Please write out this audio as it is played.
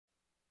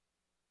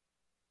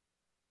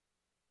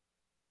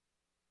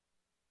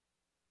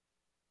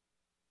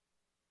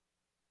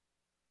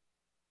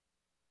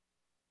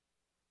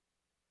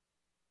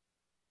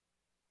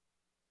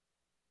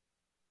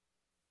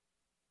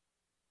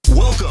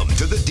Welcome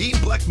to the Dean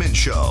Blechman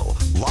Show,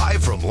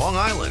 live from Long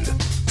Island.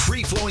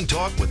 Free-flowing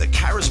talk with a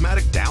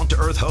charismatic,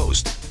 down-to-earth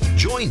host.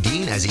 Join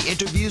Dean as he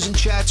interviews and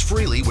chats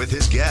freely with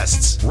his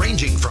guests,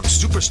 ranging from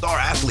superstar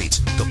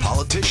athletes to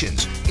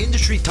politicians,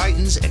 industry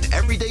titans, and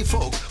everyday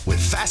folk with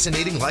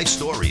fascinating life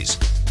stories.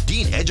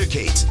 Dean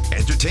educates,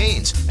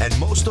 entertains, and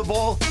most of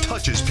all,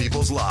 touches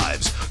people's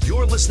lives.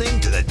 You're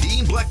listening to the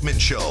Dean Blechman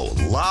Show,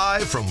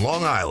 live from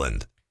Long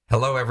Island.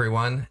 Hello,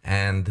 everyone,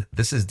 and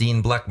this is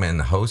Dean Blechman,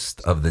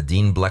 host of the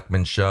Dean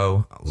Blechman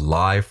Show,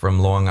 live from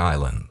Long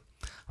Island.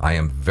 I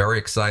am very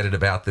excited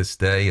about this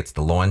day. It's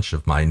the launch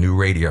of my new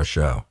radio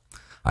show.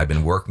 I've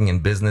been working in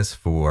business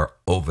for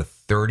over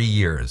 30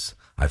 years.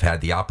 I've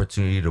had the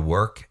opportunity to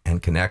work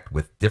and connect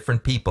with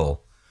different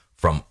people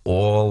from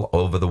all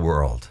over the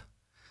world.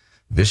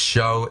 This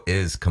show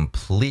is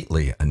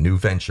completely a new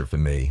venture for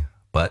me,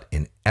 but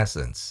in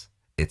essence,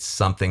 it's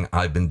something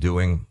I've been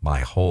doing my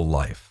whole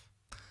life.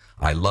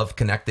 I love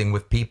connecting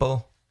with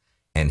people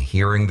and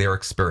hearing their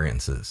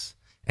experiences.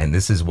 And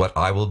this is what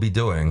I will be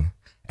doing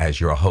as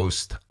your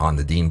host on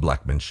the Dean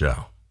Blechman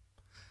Show.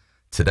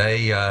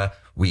 Today,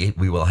 we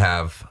will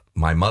have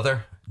my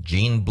mother,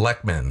 Jean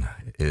Blechman,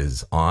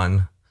 is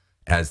on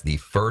as the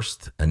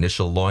first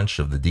initial launch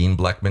of the Dean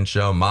Blechman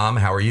Show. Mom,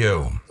 how are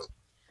you?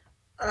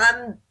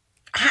 I'm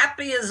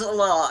happy as a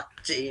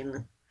lark,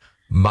 Dean.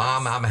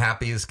 Mom, I'm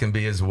happy as can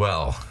be as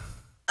well.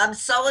 I'm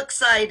so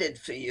excited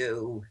for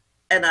you.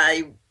 And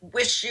I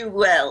wish you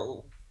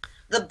well,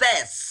 the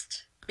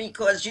best,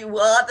 because you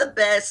are the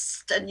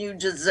best and you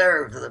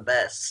deserve the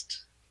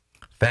best.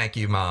 Thank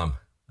you, Mom.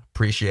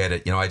 Appreciate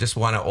it. You know, I just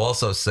want to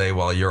also say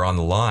while you're on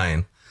the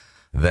line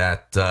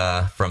that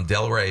from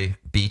Delray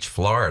Beach,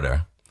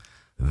 Florida,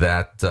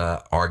 that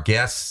our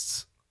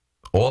guests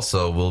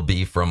also will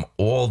be from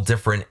all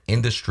different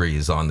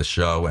industries on the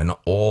show and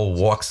all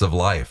walks of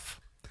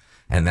life.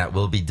 And that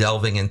we'll be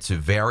delving into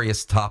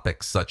various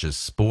topics such as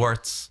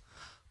sports,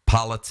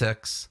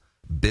 politics,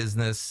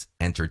 business,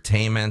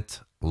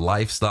 entertainment,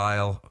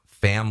 lifestyle,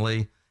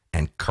 family,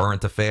 and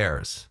current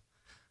affairs.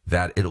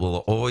 That it will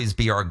always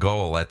be our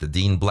goal at the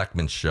Dean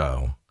Blechman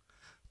Show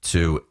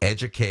to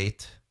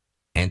educate,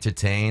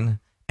 entertain,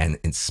 and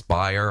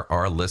inspire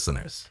our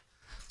listeners.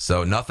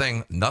 So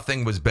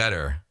nothing was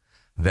better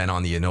than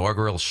on the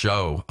inaugural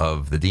show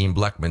of the Dean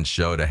Blechman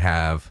Show to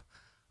have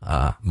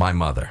my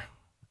mother.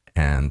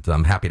 And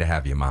I'm happy to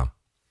have you, Mom.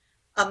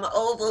 I'm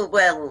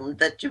overwhelmed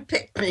that you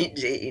picked me,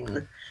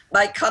 Dean.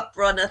 My cup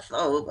runneth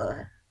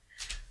over.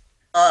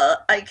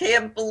 I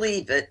can't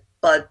believe it,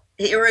 but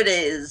here it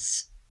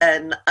is,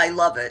 and I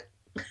love it.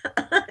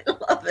 I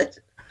love it.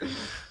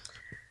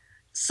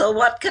 So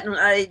what can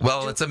I do?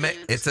 Well, it's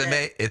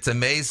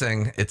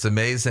amazing. It's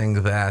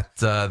amazing that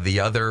the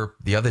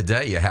other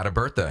day you had a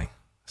birthday.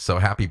 So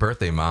happy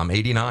birthday, Mom!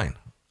 89.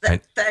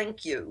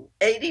 Thank you.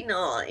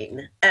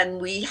 89.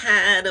 And we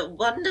had a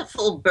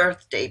wonderful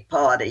birthday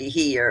party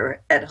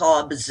here at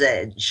Harbor's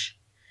Edge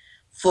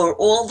for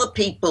all the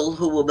people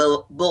who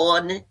were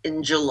born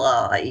in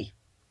July.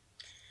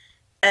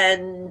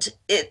 And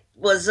it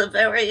was a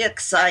very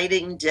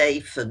exciting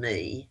day for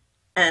me.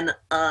 And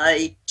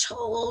I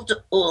told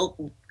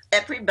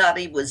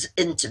everybody was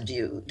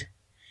interviewed.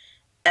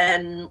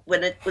 And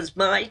when it was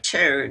my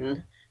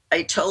turn,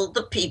 I told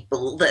the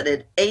people that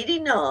at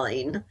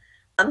 89,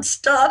 I'm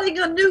starting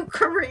a new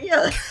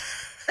career.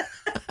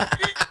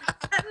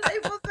 And they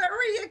were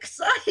very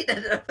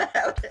excited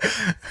about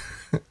it.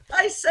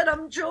 I said,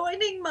 I'm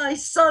joining my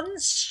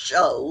son's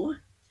show,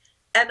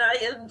 and I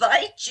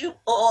invite you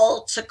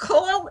all to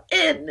call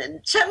in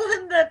and tell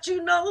him that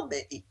you know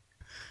me.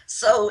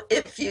 So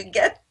if you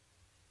get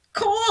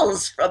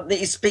calls from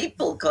these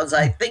people, because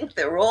I think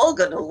they're all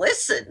going to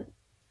listen,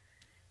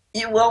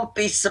 you won't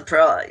be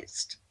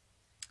surprised.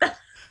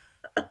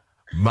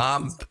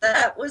 Mom, so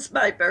that was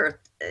my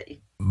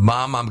birthday.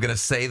 Mom, I'm going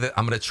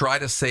to try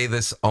to say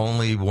this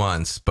only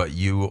once, but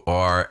you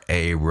are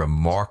a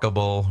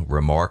remarkable,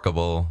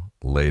 remarkable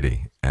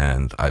lady.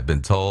 And I've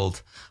been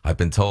told,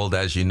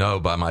 as you know,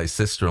 by my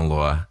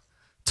sister-in-law,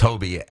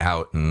 Toby,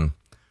 out in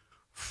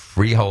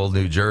Freehold,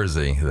 New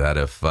Jersey, that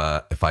if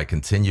I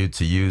continue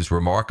to use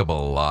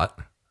remarkable a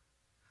lot,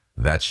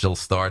 that she'll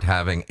start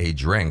having a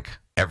drink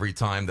every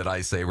time that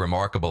I say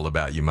remarkable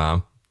about you,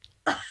 Mom.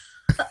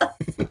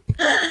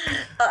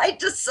 I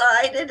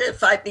decided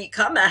if I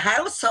become a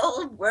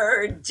household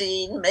word,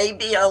 Dean,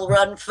 maybe I'll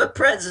run for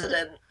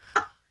president.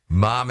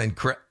 Mom,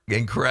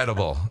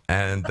 incredible.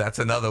 And that's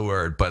another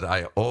word. But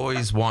I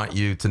always want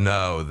you to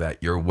know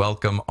that you're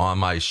welcome on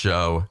my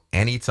show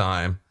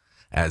anytime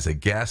as a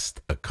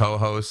guest, a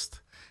co-host.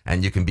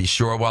 And you can be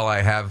sure while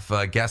I have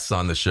guests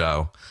on the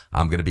show,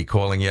 I'm going to be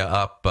calling you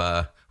up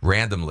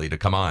randomly to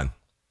come on.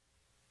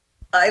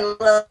 I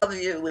love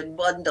you and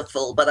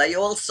wonderful, but I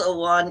also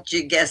want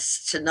your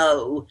guests to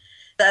know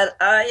that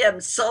I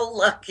am so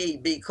lucky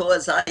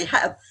because I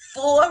have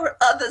 4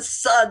 other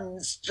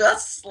sons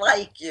just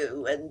like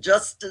you and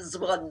just as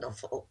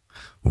wonderful.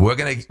 We're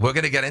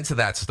gonna get into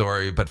that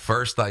story, but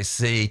first I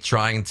see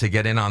trying to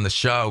get in on the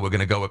show. We're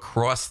gonna go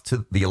across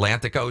to the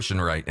Atlantic Ocean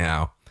right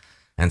now,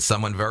 and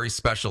someone very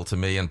special to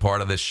me and part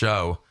of this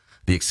show,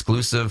 the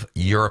exclusive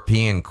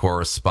European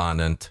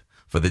correspondent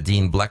for the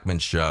Dean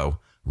Blechman Show,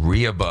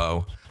 Ria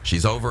Bowe.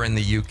 She's over in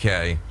the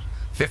UK,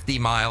 50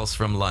 miles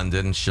from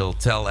London. She'll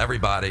tell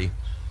everybody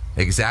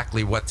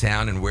exactly what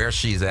town and where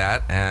she's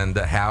at, and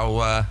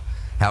how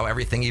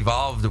everything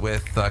evolved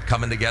with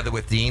coming together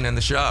with Dean and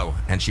the show.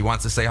 And she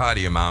wants to say hi to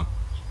you, Mom.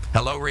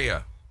 Hello,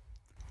 Ria.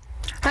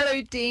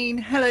 Hello, Dean.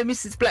 Hello,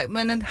 Mrs.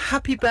 Blechman, and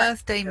happy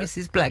birthday,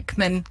 Mrs.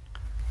 Blechman.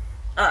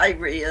 Hi,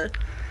 Ria.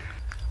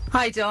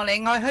 Hi,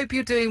 darling. I hope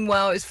you're doing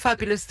well. It's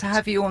fabulous to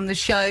have you on the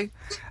show.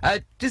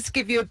 Just to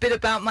give you a bit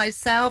about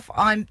myself,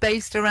 I'm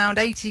based around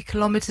 80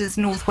 kilometres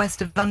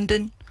northwest of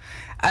London,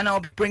 and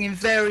I'll be bringing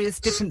various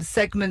different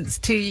segments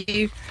to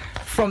you,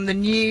 from the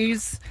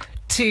news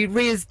to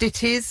Ria's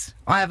ditties.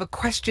 I have a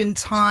question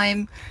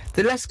time,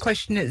 the less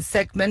questionate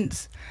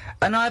segments,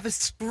 and I have a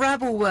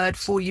Scrabble word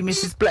for you,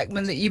 Mrs.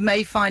 Blechman, that you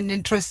may find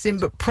interesting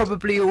but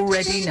probably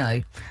already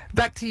know.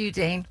 Back to you,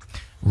 Dean.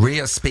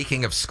 Ria,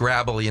 speaking of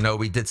Scrabble, you know,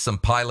 we did some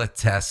pilot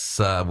tests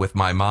with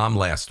my mom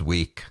last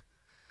week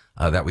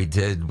that we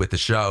did with the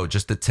show,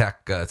 just to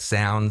check the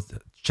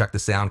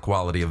sound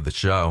quality of the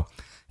show.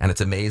 And it's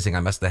amazing.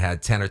 I must have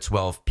had 10 or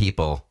 12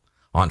 people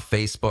on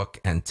Facebook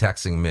and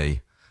texting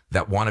me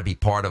that want to be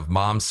part of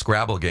Mom's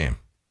Scrabble game.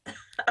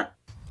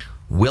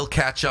 We'll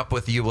catch up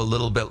with you a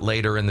little bit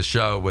later in the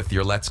show with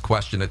your Let's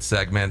Question It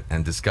segment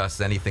and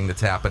discuss anything that's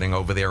happening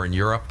over there in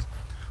Europe,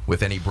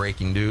 with any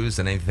breaking news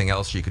and anything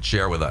else you could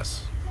share with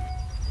us.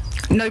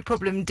 No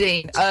problem,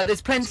 Dean.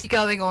 There's plenty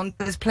going on.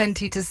 There's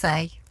plenty to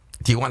say.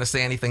 Do you want to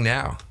say anything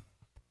now?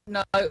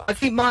 No, I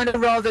think mine are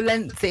rather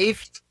lengthy.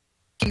 If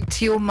you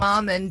to your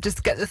mum and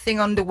just get the thing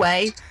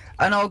underway,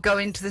 and I'll go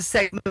into the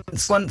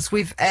segments once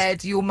we've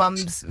aired your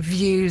mum's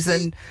views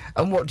and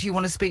what do you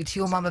want to speak to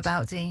your mum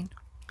about, Dean?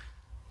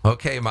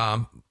 Okay,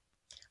 Mom.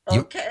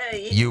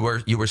 Okay. You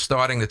were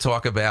starting to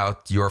talk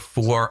about your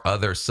 4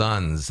 other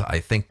sons. I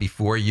think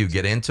before you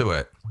get into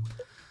it,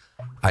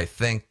 I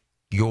think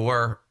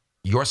your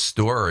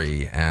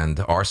story and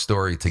our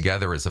story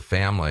together as a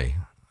family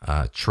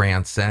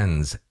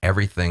transcends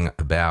everything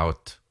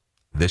about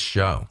this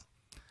show.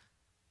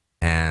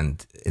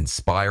 And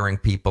inspiring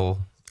people,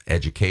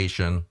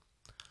 education,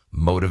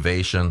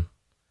 motivation,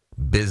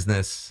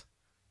 business,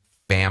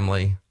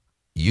 family.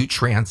 You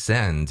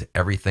transcend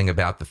everything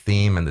about the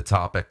theme and the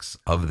topics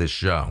of this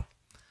show.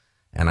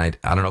 And I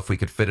don't know if we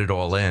could fit it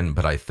all in,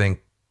 but I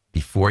think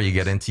before you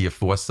get into your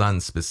 4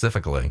 sons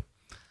specifically,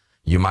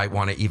 you might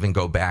want to even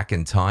go back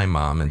in time,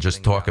 Mom, and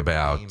just talk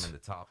about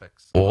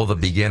all the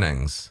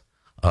beginnings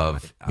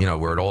of, you know,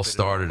 where it all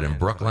started in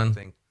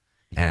Brooklyn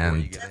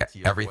and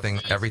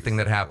everything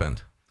that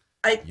happened.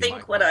 I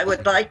think what I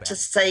would like to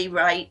say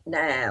right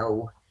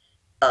now,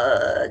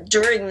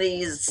 during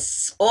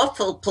these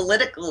awful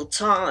political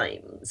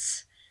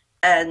times,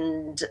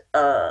 and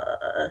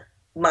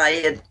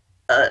my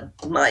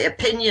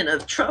opinion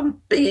of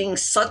Trump being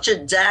such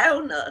a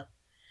downer,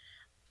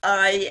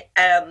 I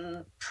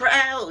am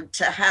proud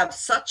to have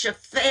such a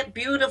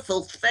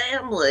beautiful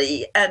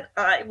family, and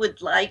I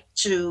would like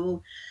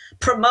to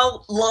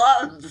promote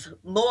love,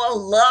 more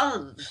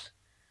love,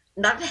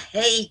 not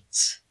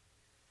hate,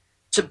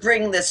 to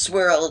bring this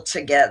world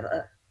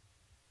together.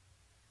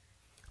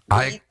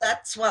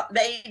 That's what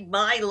made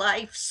my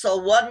life so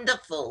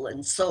wonderful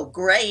and so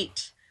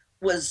great,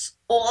 was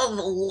all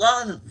the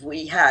love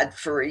we had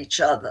for each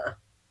other.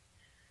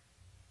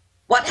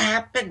 What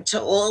happened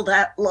to all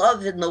that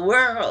love in the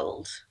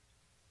world?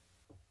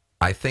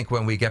 I think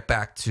when we get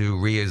back to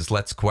Ria's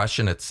Let's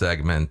Question It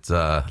segment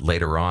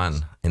later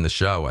on in the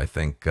show, I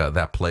think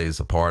that plays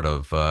a part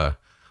of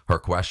her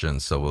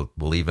questions. So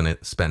we'll even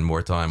spend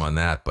more time on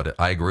that. But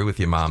I agree with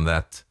you, Mom,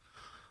 that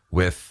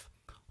with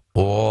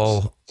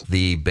all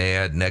the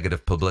bad,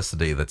 negative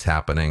publicity that's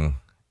happening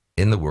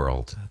in the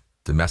world,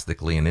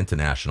 domestically and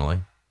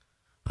internationally,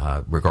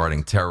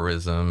 regarding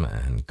terrorism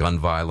and gun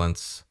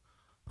violence,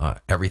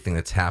 everything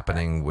that's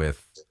happening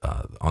with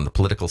on the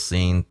political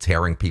scene,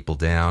 tearing people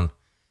down,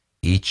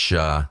 each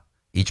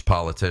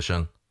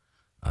politician,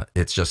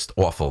 it's just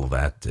awful.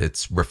 That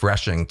it's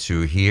refreshing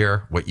to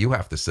hear what you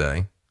have to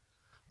say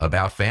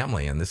about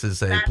family. And this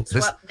is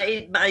what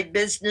made my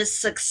business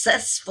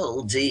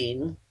successful,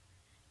 Dean.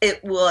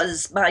 It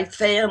was my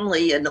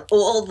family and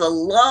all the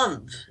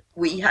love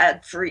we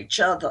had for each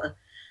other.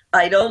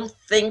 I don't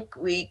think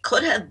we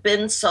could have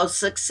been so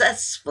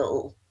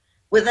successful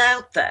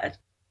without that.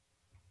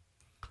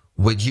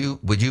 Would you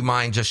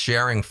mind just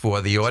sharing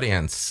for the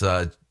audience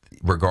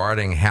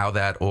regarding how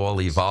that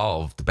all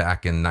evolved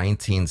back in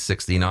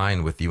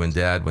 1969 with you and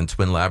Dad, when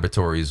Twin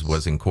Laboratories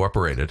was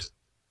incorporated,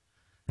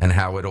 and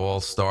how it all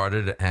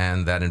started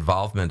and that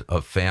involvement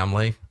of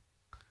family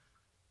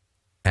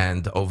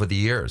and over the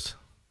years?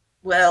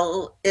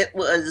 Well, it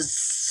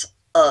was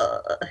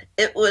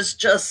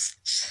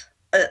just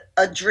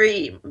a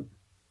dream.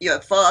 Your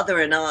father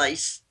and I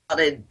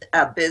started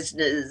our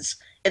business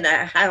in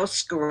our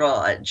house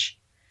garage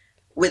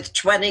with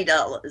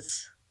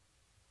 $20.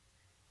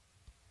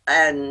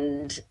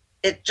 And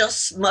it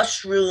just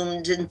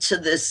mushroomed into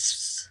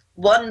this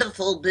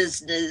wonderful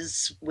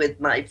business with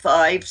my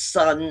 5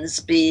 sons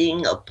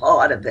being a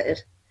part of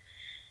it,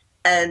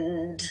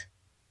 and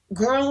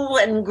grew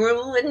and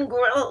grew and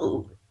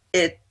grew.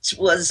 It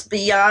was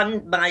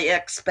beyond my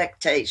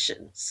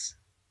expectations.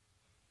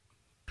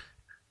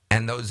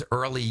 And those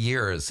early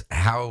years,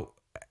 how,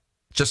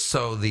 just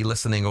so the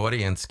listening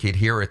audience could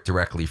hear it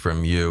directly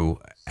from you,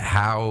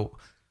 how,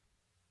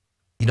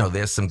 you know,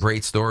 there's some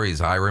great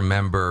stories. I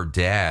remember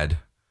Dad,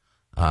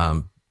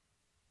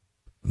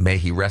 may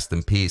he rest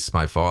in peace,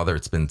 my father,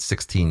 it's been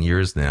 16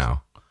 years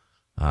now.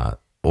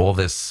 All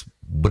this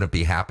wouldn't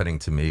be happening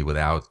to me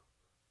without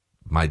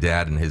my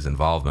dad and his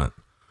involvement.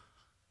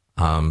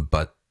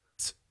 But,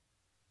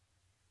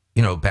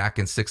 you know, back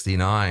in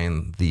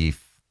 '69, the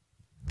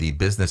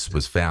business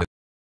was founded.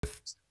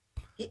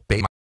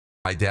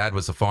 My dad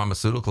was a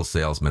pharmaceutical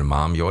salesman,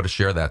 Mom. You ought to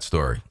share that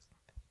story.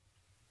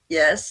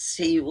 Yes,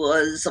 he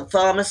was a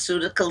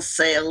pharmaceutical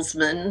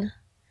salesman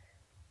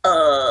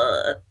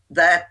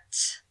that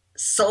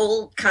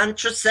sold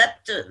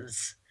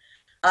contraceptives.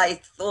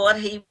 I thought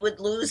he would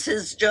lose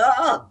his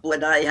job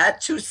when I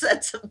had 2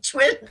 sets of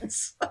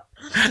twins.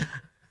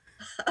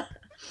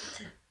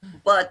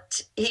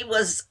 But he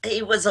was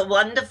a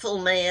wonderful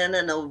man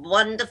and a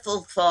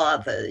wonderful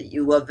father.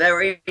 You were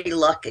very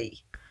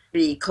lucky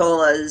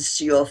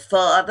because your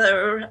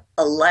father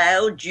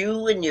allowed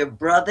you and your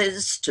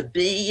brothers to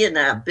be in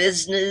our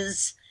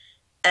business,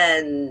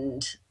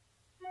 and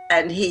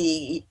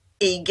he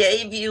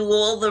gave you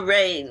all the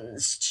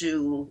reins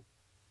to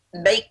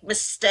make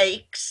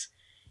mistakes.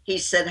 He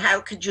said,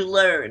 how could you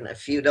learn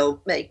if you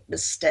don't make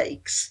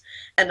mistakes?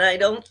 And I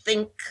don't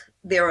think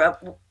there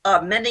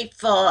are many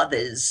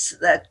fathers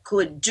that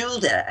could do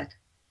that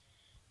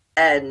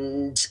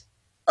and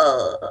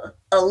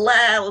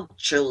allow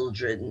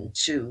children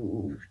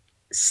to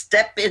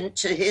step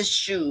into his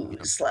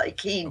shoes like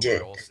he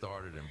did.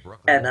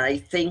 And I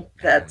think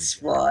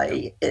that's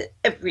why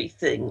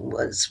everything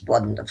was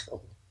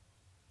wonderful.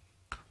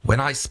 When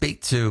I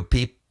speak to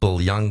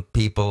people, young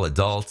people,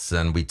 adults,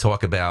 and we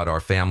talk about our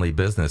family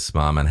business,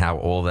 Mom, and how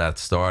all that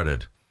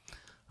started,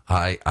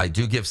 I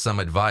do give some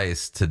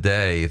advice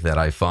today that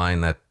I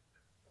find that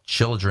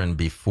children,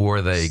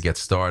 before they get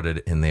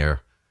started in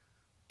their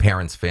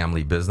parents'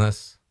 family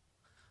business,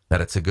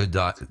 that it's a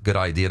good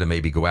idea to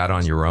maybe go out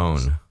on your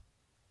own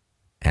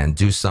and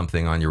do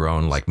something on your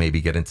own, like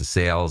maybe get into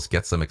sales,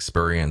 get some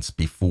experience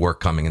before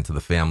coming into the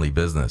family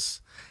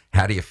business.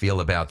 How do you feel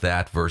about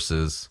that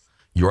versus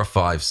your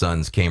 5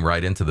 sons came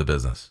right into the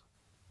business?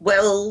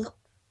 Well,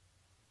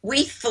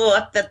 we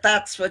thought that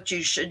that's what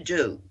you should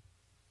do.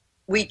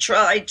 We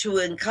tried to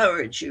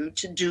encourage you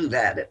to do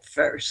that at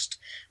first.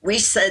 We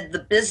said the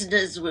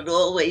business would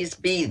always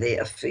be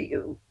there for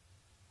you.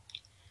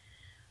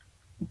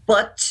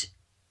 But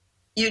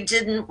you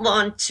didn't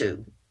want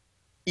to.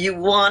 You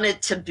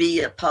wanted to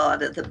be a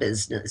part of the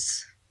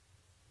business.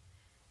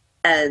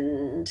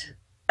 And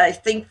I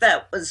think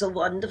that was a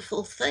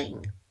wonderful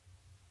thing.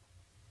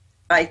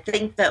 I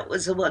think that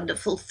was a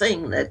wonderful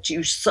thing that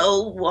you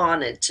so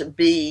wanted to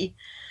be.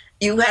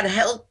 You had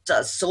helped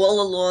us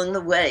all along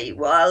the way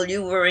while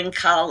you were in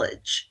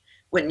college.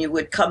 When you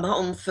would come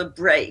home for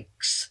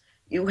breaks,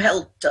 you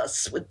helped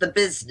us with the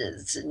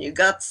business, and you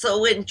got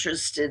so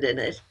interested in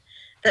it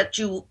that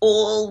you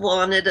all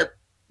wanted to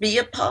be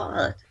a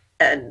part.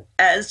 And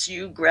as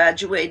you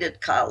graduated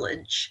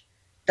college,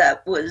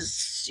 that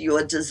was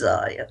your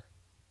desire.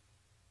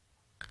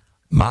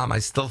 Mom, I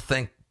still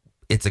think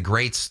it's a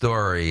great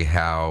story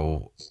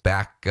how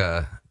back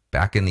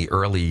in the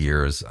early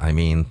years, I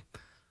mean,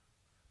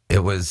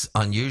 it was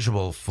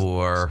unusual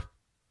for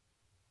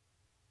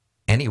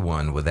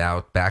anyone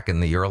back in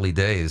the early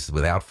days,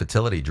 without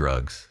fertility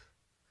drugs.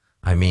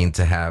 I mean,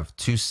 to have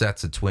 2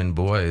 sets of twin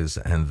boys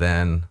and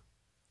then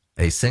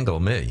a single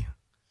me.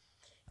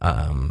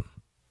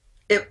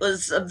 It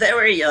was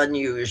very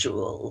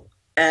unusual.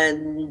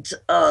 And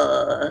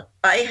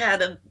I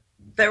had a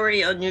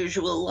very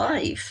unusual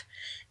life.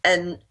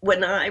 And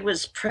when I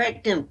was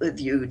pregnant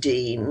with you,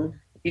 Dean,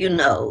 you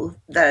know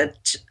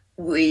that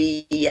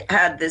we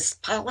had this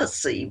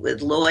policy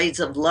with Lloyd's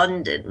of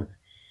London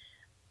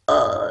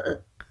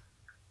that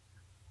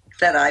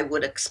I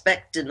would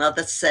expect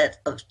another set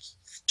of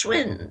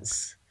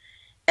twins.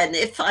 And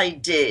if I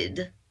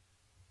did,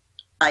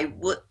 I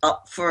would,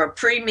 for a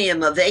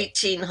premium of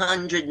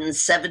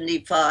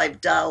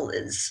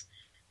 $1,875,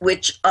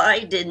 which I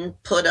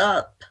didn't put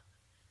up.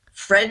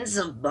 Friends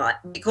of mine,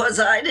 because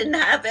I didn't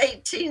have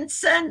 18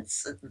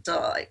 cents at the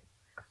time,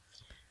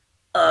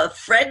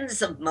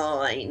 friends of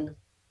mine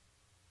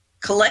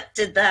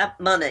collected that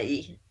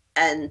money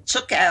and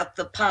took out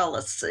the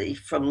policy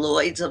from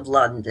Lloyd's of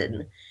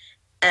London,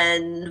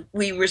 and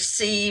we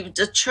received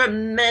a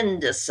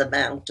tremendous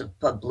amount of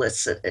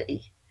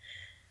publicity.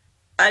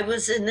 I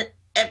was in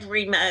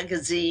every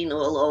magazine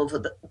all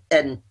over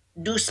and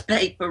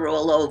newspaper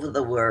all over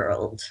the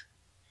world.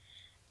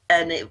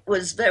 And it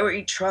was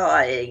very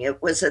trying.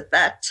 It was at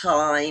that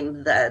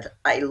time that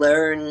I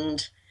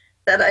learned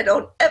that I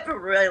don't ever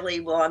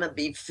really want to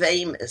be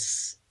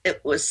famous.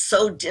 It was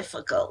so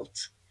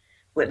difficult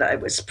when I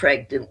was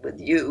pregnant with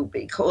you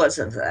because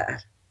of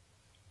that.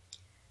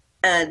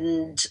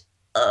 And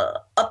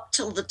up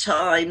till the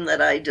time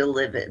that I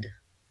delivered,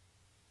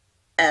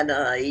 and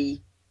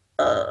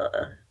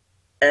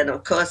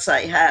of course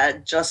I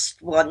had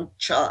just one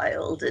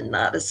child and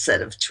not a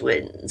set of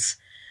twins,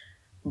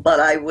 but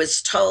I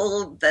was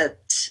told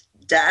that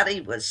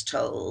Daddy was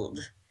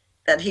told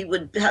that he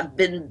would have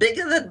been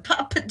bigger than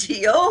Papa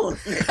Dion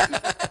if he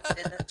had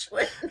been a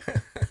twin.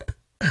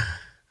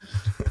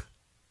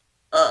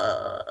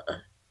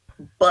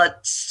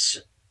 But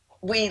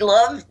we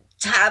loved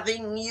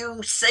having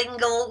you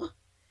single,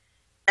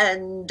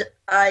 and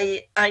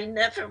I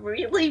never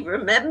really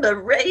remember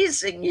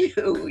raising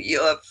you.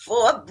 Your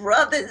 4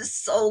 brothers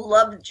so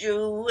loved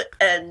you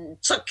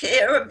and took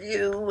care of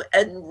you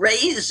and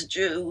raised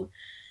you.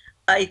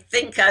 I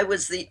think I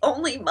was the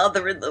only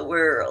mother in the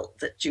world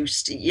that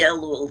used to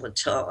yell all the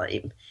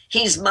time,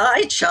 "He's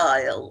my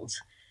child.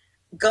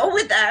 Go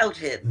without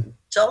him.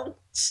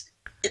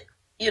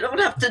 You don't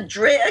have to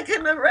drag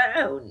him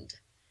around."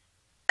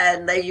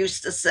 And they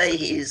used to say,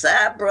 "He's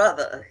our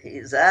brother.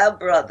 He's our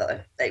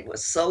brother." They were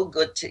so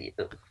good to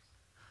you.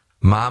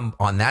 Mom,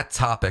 on that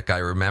topic, I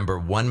remember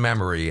one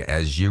memory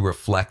as you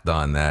reflect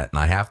on that, and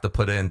I have to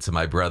put into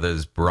my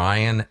brothers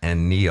Brian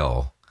and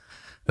Neil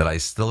that I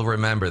still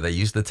remember. They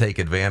used to take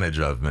advantage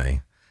of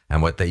me,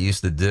 and what they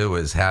used to do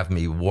is have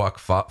me walk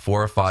 4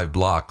 or 5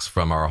 blocks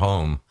from our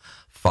home,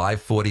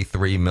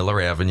 543 Miller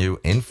Avenue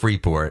in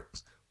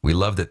Freeport. We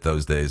loved it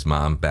those days,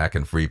 Mom, back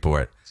in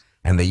Freeport.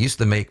 And they used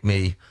to make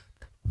me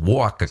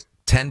walk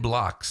 10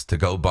 blocks to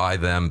go buy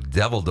them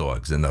devil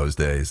dogs in those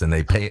days. And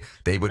they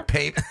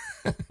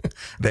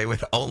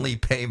would only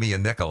pay me a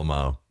nickel,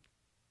 Mom.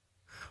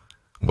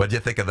 What'd you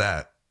think of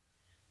that?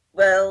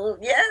 Well,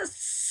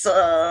 yes,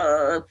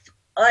 I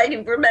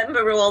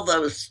remember all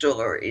those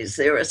stories.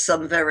 There are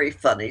some very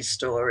funny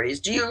stories.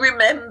 Do you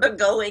remember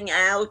going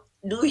out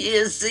New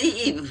Year's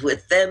Eve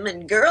with them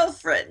and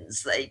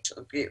girlfriends they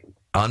took you?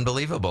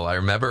 Unbelievable. I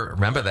remember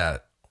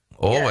that.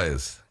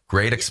 Always. Yeah.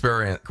 Great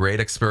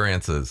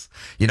experiences.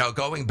 You know,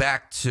 going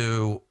back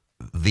to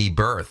the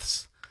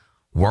births,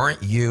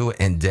 weren't you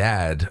and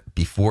Dad,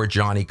 before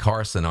Johnny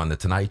Carson on The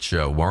Tonight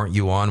Show, weren't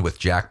you on with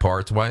Jack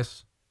Parr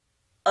twice?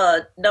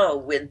 No,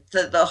 with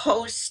the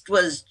host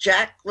was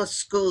Jack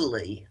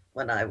Lascouli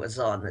when I was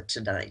on The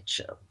Tonight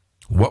Show.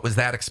 What was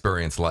that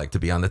experience like to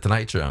be on The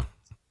Tonight Show?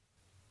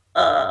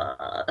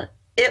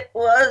 It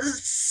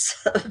was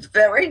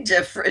very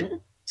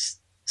different,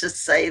 to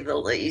say the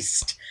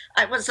least.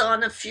 I was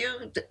on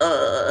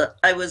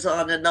I was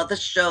on another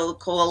show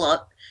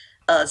called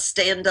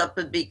Stand Up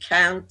and Be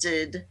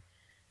Counted.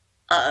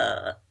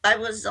 I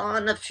was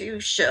on a few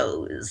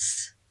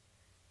shows.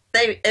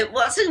 It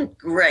wasn't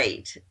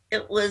great.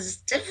 It was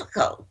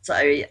difficult.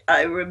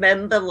 I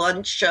remember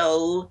one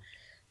show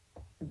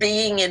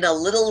being in a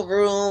little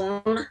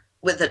room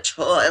with a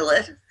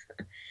toilet,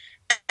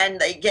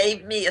 and they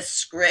gave me a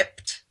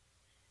script,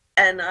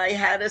 and I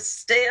had to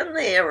stand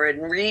there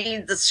and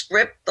read the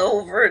script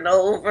over and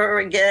over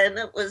again.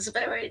 It was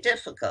very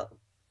difficult.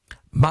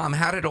 Mom,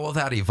 how did all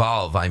that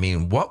evolve? I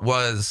mean, what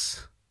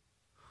was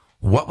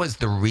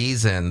the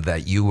reason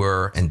that you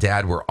were and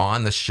Dad were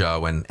on the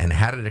show, and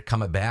how did it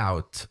come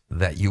about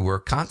that you were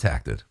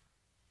contacted?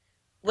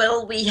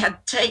 Well, we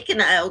had taken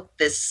out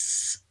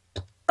this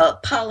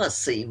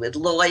policy with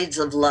Lloyd's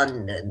of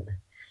London,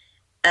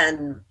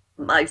 and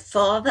my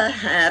father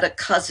had a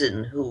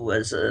cousin who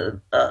was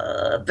a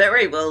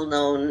very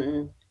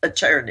well-known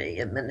attorney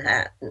in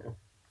Manhattan.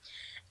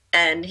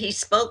 And he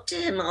spoke to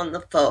him on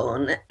the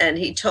phone, and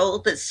he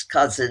told this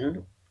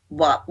cousin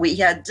what we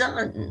had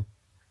done.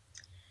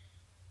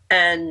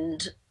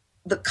 And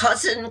the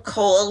cousin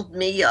called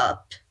me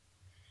up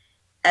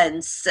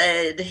and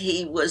said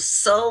he was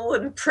so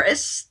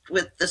impressed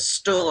with the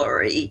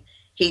story.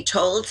 He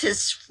told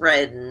his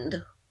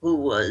friend, who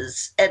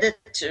was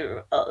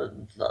editor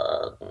of,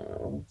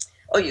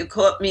 you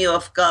caught me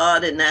off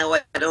guard, and now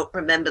I don't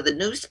remember the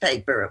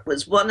newspaper. It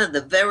was one of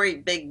the very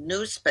big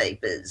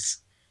newspapers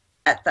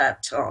at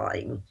that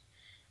time.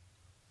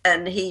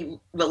 And he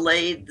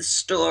relayed the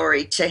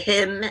story to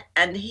him,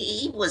 and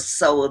he was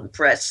so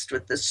impressed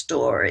with the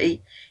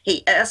story.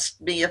 He asked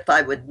me if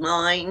I would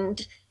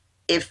mind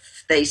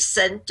if they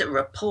sent a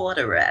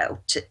reporter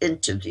out to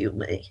interview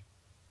me.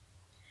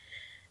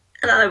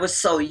 And I was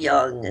so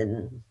young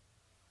and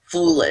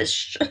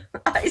foolish.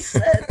 I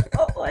said,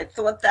 oh, I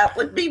thought that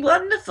would be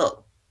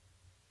wonderful.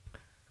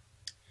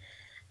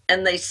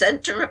 And they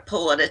sent a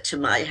reporter to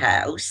my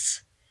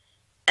house,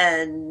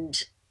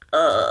 and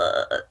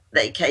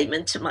they came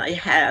into my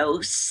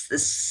house,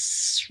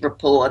 this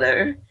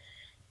reporter,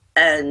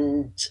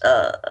 and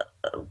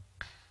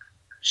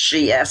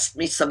she asked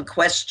me some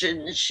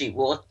questions. She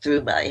walked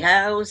through my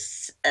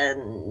house,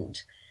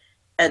 and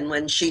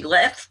when she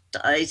left,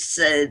 I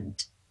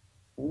said,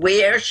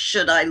 where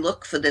should I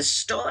look for this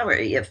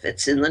story if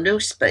it's in the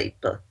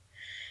newspaper?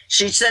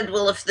 She said,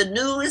 well, if the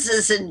news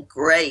isn't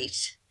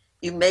great,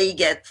 you may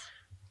get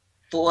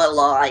 4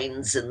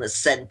 lines in the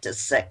center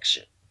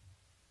section.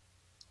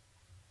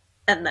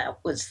 And that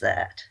was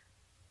that.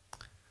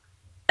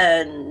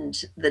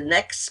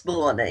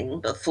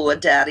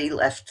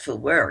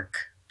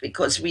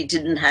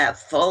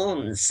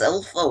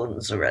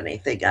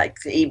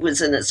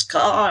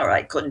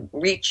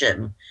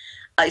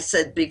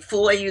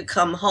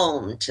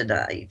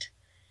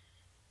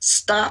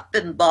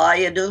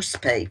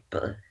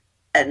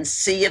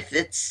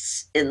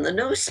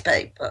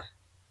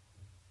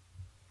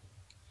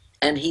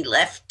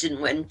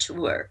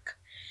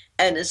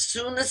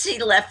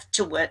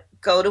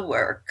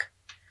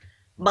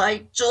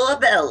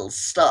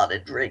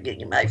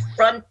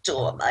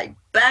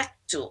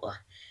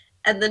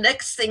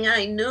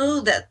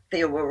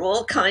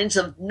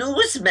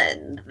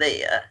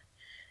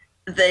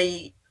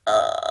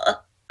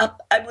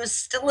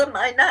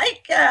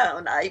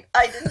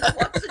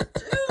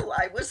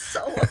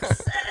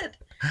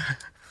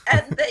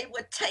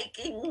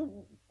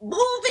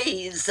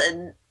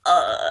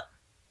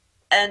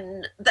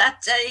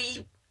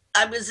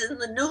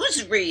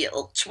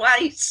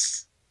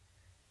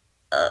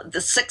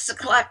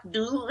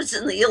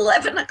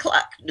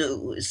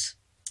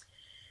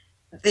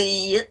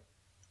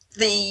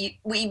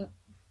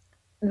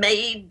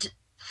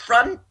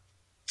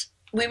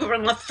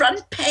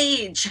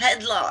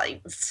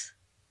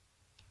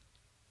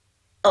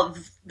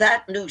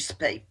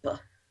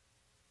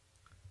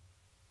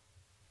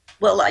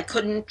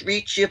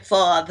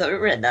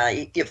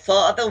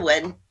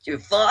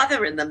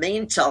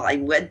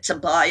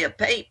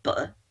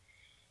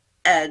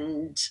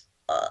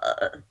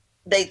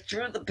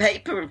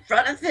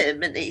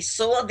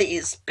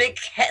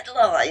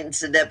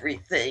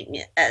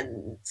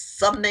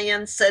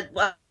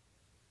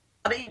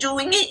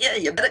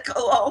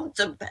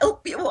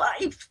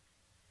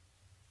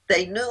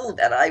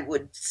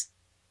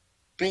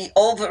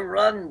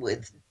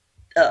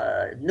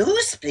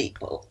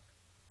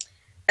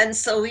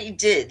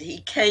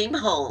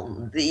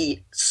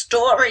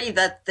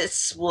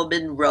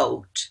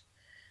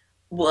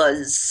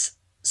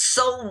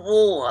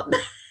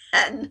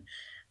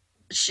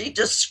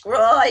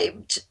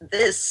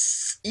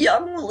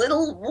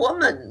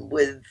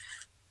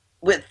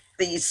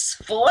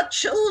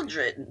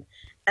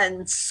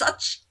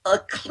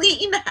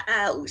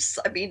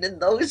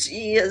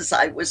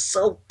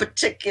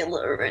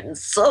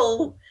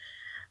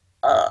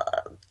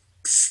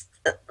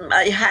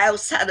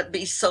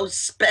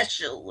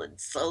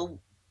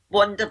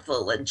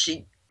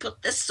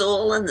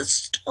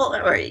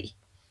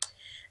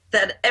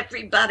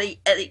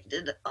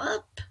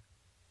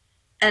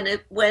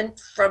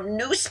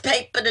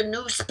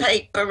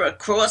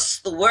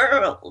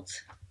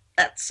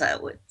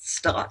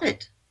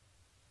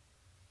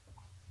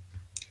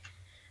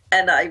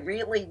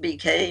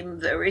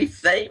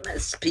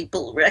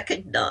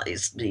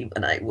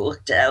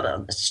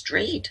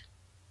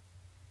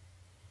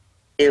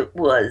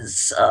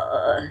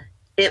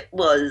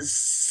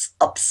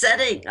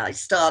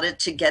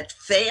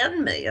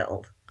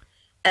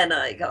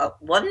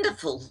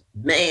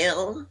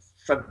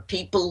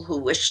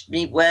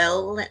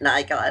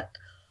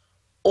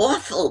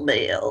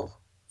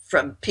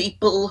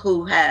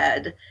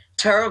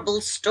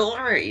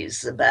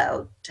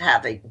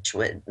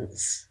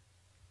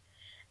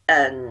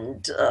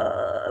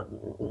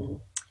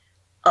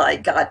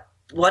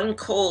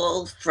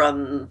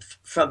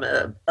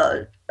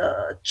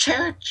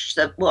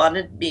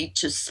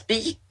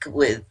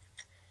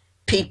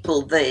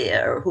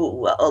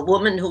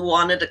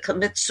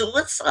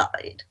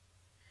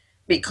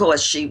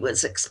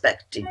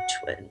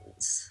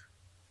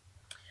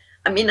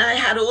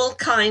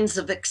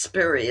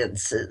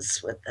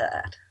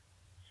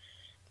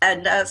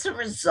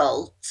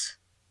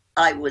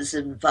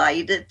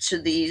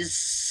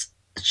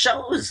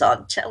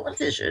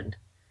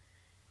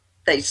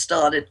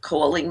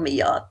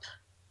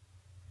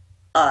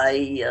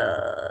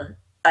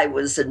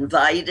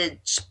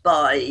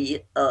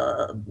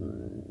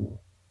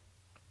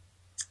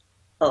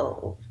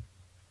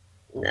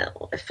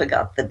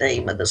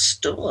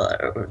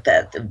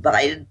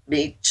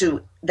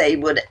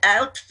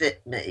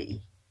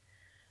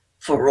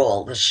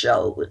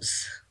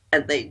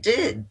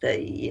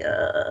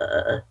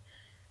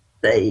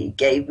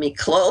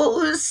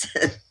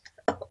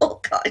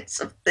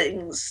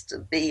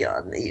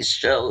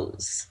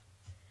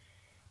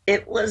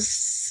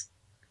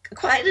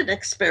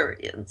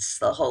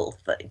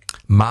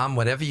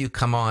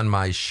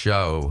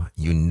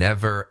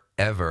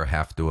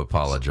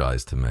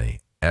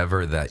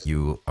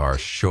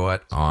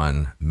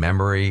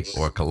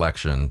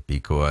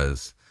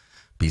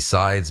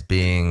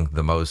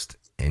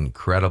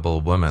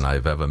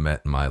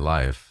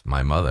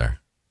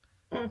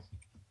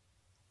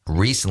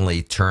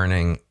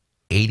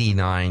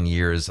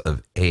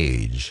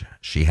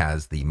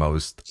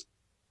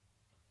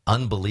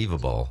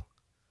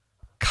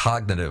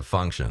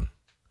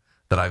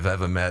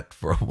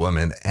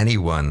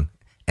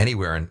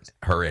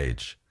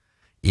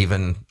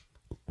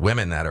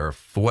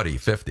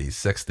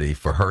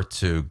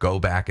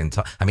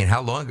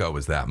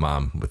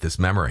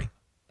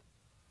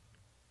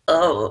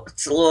 Oh,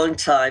 it's a long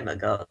time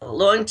ago, a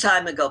long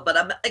time ago, but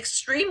I'm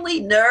extremely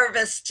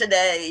nervous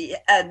today,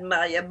 and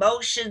my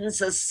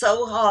emotions are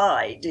so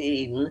high,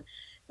 Dean,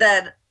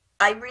 that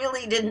I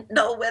really didn't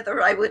know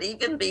whether I would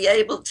even be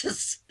able to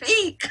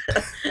speak.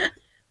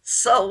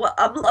 So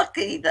I'm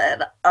lucky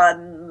that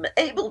I'm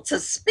able to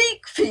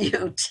speak for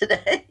you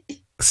today.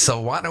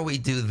 So why don't we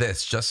do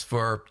this just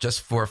for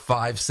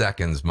 5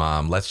 seconds,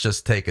 Mom? Let's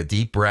just take a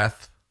deep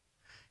breath.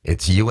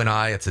 It's you and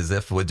I. It's as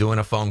if we're doing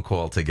a phone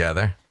call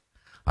together.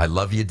 I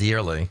love you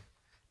dearly,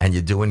 and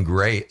you're doing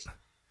great.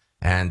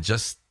 And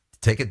just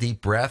take a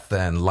deep breath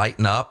and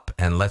lighten up,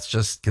 and let's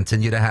just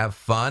continue to have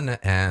fun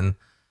and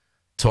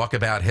talk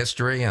about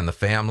history and the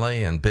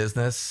family and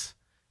business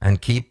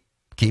and keep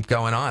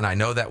going on. I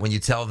know that when you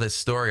tell this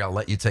story, I'll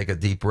let you take a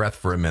deep breath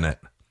for a minute.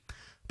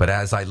 But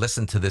as I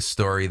listen to this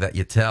story that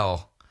you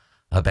tell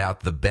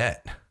about the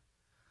bet,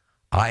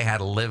 I had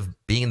to live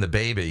being the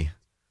baby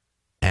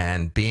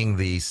and being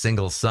the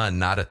single son,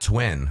 not a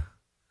twin.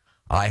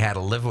 I had to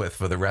live with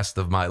for the rest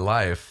of my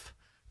life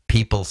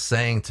people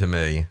saying to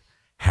me,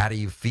 how do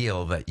you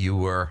feel that you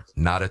were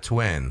not a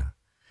twin?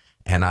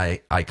 And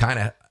I kind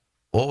of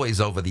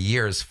always over the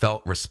years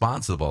felt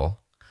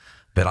responsible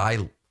that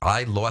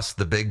I lost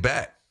the big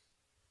bet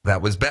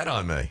that was bet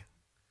on me.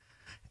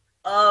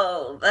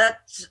 Oh,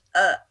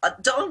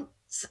 don't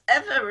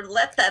ever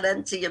let that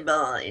enter your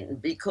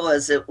mind,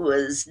 because it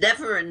was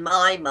never in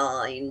my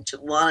mind to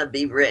want to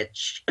be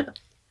rich.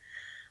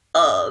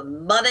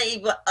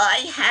 Money,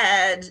 I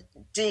had,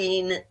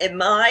 Dean, in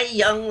my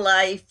young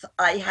life,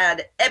 I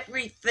had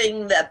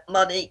everything that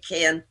money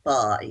can't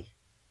buy.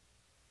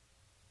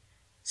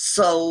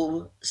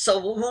 So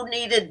who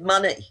needed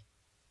money?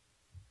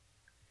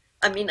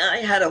 I mean, I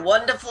had a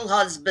wonderful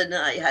husband,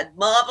 I had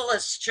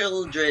marvelous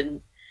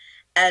children,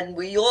 and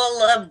we all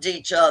loved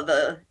each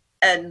other.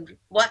 And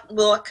what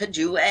more could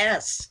you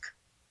ask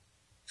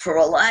for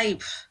a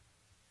life?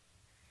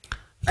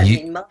 I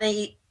mean,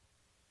 money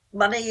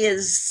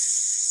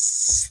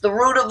is the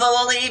root of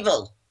all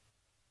evil.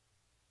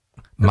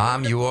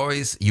 Mom, you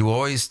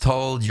always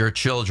told your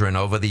children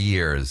over the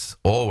years,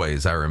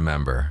 always, I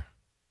remember,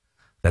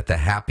 that the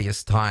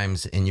happiest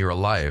times in your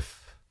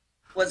life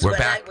was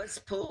when I was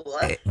poor.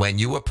 When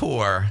you were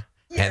poor,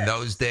 Yes. and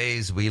those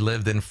days we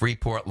lived in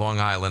Freeport, Long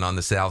Island on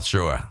the South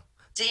Shore.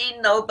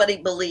 Dean, nobody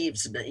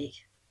believes me,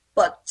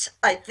 but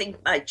I think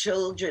my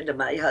children and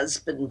my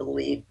husband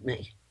believe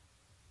me.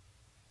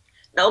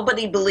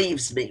 Nobody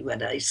believes me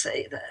when I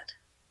say that.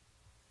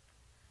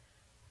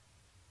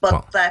 But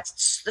Well,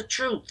 that's the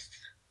truth.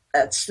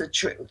 That's the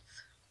truth.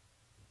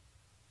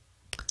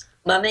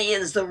 Money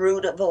is the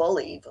root of all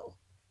evil.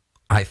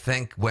 I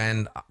think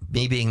when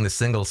me being the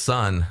single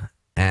son,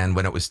 and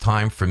when it was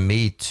time for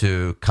me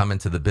to come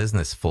into the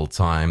business full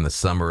time, the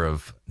summer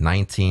of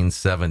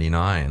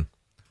 1979,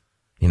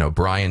 you know,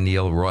 Brian,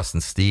 Neil, Ross,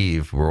 and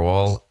Steve were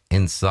all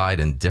inside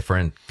in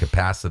different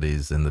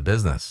capacities in the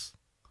business.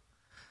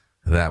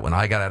 That when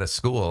I got out of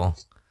school,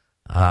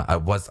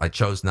 I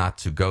chose not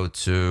to go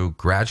to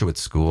graduate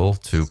school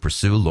to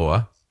pursue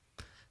law,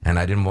 and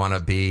I didn't want to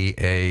be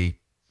a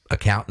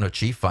accountant or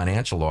chief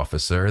financial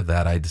officer.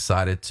 That I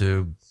decided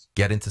to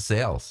get into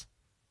sales.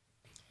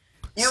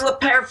 You were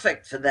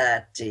perfect for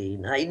that,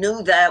 Dean. I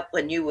knew that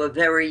when you were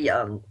very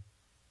young.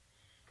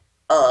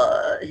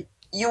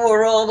 You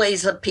were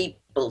always a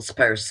people's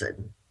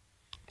person.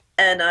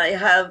 And I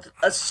have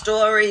a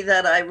story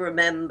that I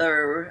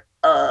remember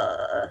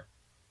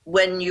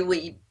when you were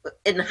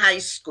in high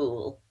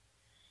school.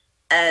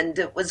 And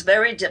it was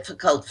very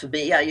difficult for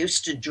me. I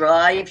used to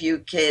drive you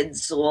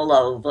kids all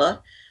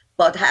over,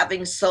 but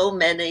having so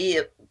many,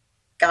 it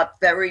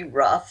got very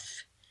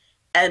rough.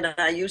 And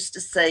I used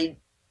to say,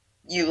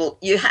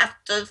 you have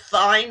to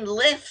find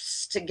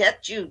lifts to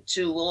get you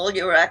to all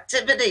your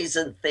activities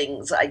and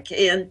things. I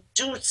can't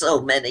do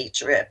so many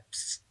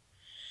trips.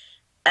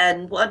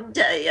 And one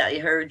day I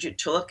heard you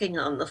talking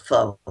on the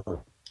phone,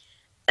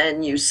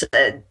 and you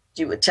said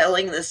you were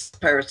telling this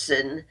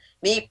person,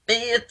 meet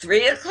me at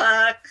 3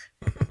 o'clock.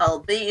 I'll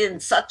be in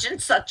such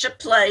and such a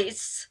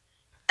place,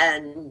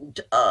 and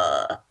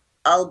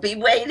I'll be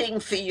waiting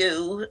for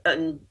you.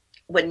 And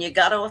when you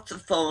got off the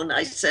phone,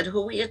 I said,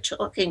 who are you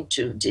talking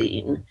to,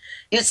 Dean?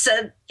 You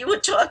said you were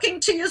talking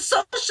to your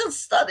social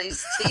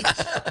studies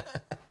teacher.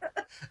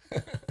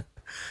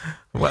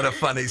 What a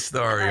funny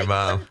story,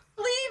 Mom. Couldn't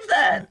believe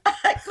that.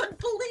 I couldn't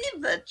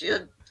believe that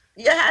you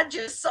had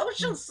your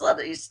social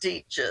studies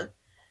teacher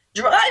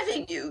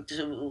driving you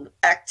to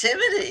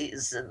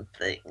activities and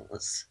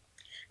things.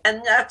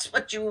 And that's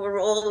what you were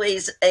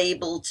always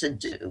able to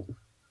do,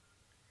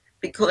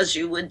 because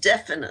you were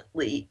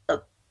definitely a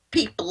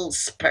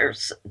people's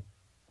person,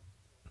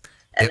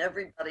 and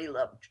everybody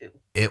loved you.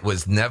 It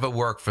was never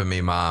work for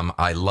me, Mom.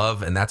 I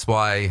love, and that's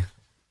why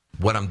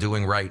what I'm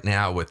doing right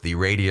now with the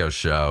radio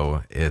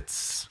show,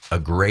 it's a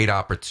great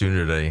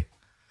opportunity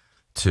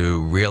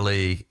to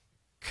really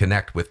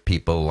connect with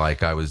people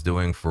like I was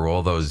doing for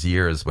all those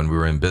years when we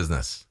were in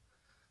business.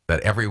 That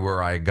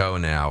everywhere I go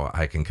now,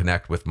 I can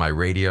connect with my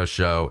radio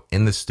show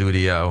in the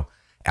studio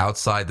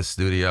outside the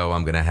studio,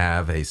 I'm going to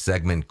have a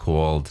segment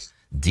called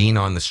Dean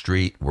on the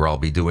Street, where I'll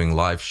be doing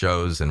live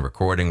shows and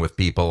recording with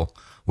people,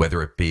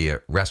 whether it be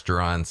at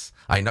restaurants.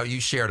 I know you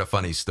shared a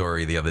funny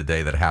story the other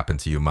day that happened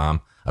to you,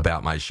 Mom,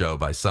 about my show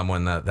by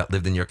someone that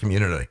lived in your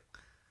community.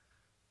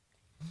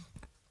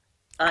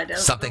 I don't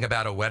Something know.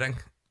 about a wedding?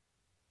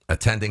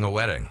 Attending a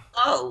wedding.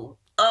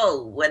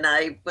 When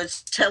I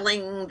was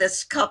telling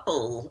this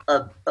couple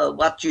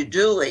what you're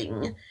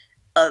doing,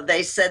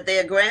 they said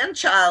their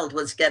grandchild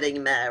was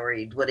getting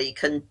married. Would he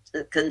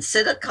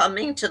consider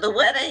coming to the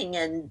wedding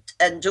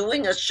and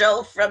doing a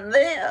show from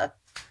there?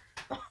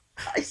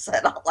 I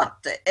said, I'll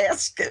have to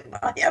ask him.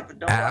 I have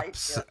no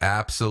idea.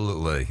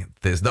 Absolutely.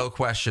 There's no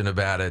question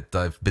about it.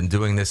 I've been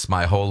doing this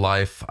my whole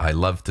life. I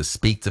love to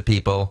speak to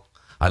people.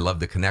 I love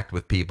to connect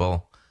with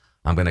people.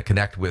 I'm going to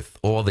connect with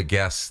all the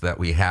guests that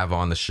we have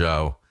on the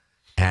show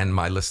and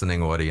my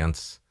listening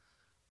audience.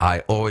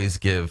 I've always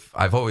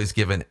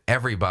given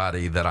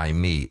everybody that I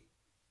meet,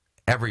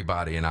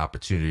 everybody an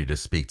opportunity to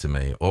speak to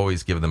me,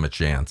 always give them a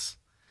chance.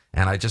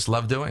 And I just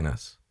love doing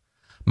this.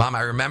 Mom,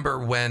 I remember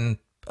when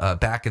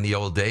back in the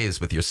old days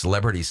with your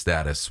celebrity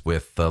status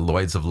with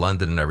Lloyd's of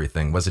London and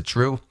everything, was it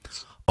true?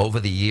 Over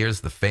the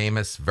years, the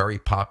famous, very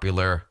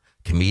popular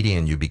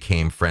comedian you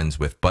became friends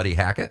with, Buddy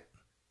Hackett?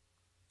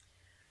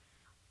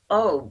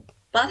 Oh,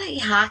 Buddy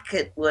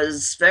Hackett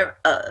was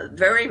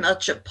very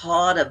much a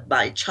part of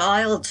my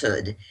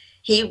childhood.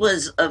 He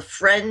was a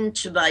friend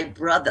to my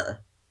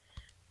brother.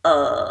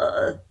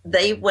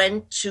 They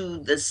went to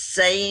the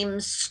same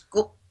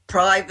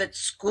private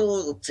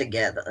school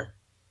together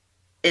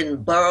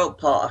in Borough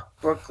Park,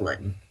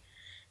 Brooklyn.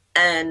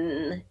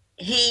 And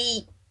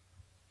he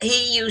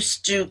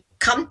used to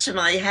come to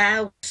my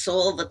house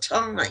all the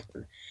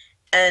time.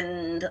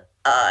 And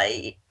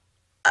I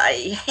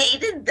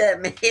hated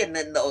him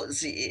in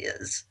those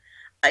years.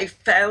 I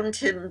found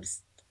him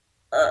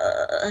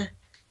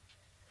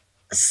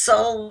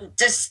so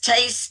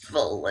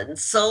distasteful and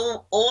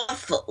so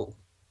awful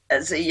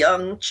as a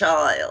young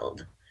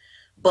child.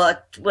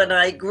 But when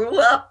I grew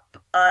up,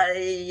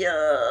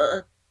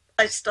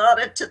 I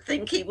started to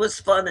think he was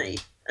funny,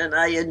 and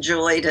I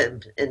enjoyed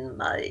him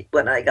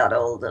when I got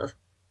older.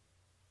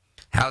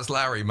 How's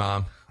Larry,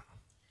 Mom?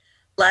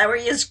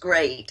 Larry is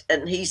great,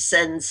 and he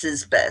sends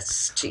his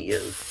best to you.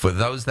 For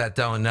those that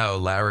don't know,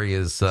 Larry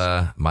is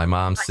my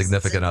mom's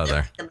significant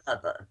other.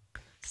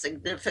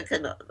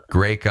 Significant other.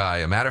 Great guy.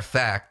 A matter of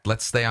fact,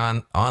 let's stay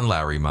on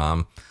Larry,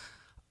 Mom.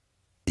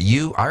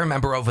 I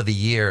remember over the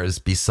years,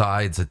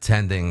 besides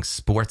attending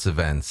sports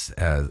events,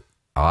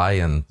 I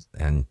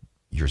and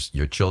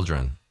your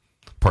children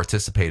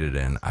participated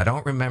in, I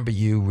don't remember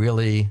you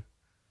really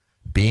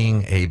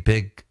being a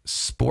big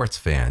sports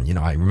fan. You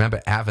know, I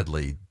remember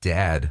avidly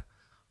Dad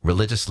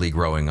religiously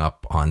growing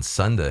up on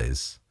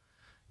Sundays.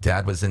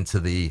 Dad was into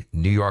the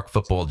New York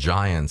Football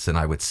Giants, and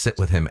I would sit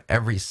with him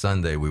every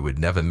Sunday. We would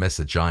never miss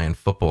a Giant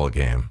football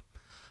game.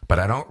 But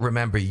I don't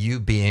remember you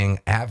being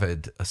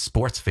avid a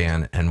sports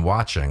fan and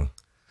watching.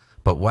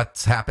 But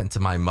what's happened to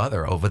my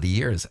mother over the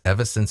years,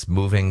 ever since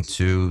moving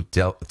to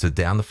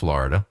down to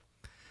Florida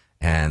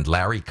and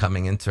Larry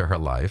coming into her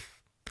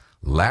life,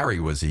 Larry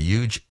was a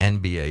huge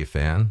NBA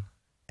fan,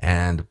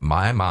 and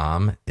my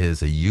mom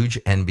is a huge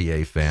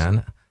NBA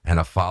fan and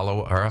a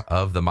follower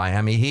of the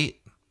Miami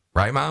Heat.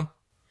 Right, Mom?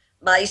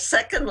 My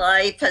second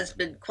life has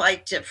been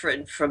quite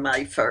different from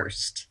my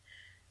first,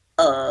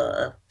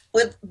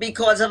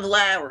 because of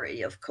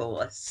Larry, of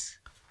course.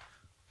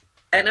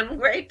 And I'm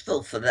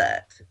grateful for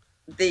that.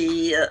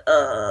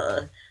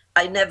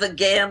 I never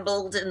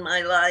gambled in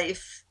my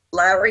life.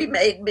 Larry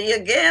made me a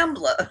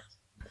gambler.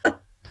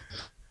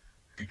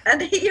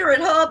 And here at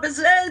Harbor's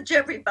Edge,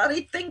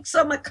 everybody thinks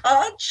I'm a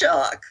card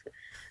shark.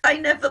 I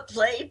never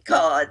played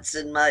cards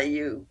in my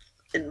youth,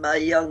 in my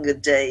younger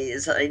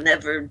days. I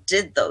never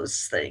did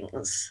those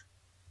things.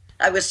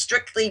 I was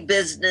strictly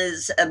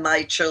business and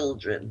my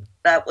children.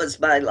 That was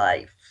my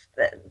life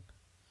then.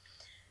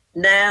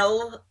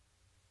 Now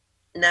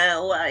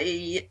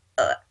I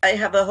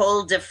have a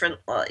whole different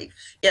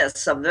life.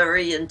 Yes, I'm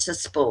very into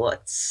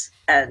sports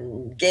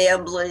and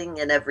gambling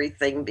and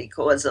everything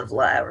because of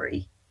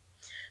Larry.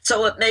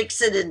 So it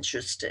makes it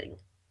interesting.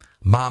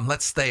 Mom,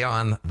 let's stay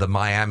on the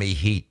Miami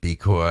Heat,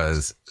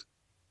 because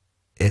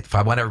if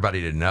I want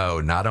everybody to know,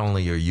 not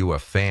only are you a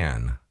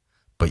fan,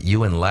 but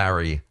you and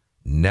Larry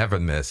never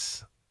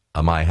miss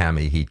a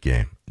Miami Heat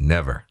game.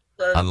 Never.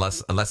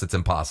 Unless it's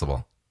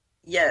impossible.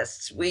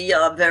 Yes, we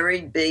are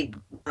very big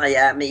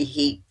Miami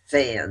Heat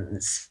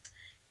fans.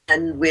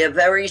 And we're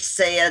very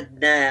sad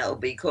now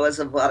because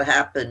of what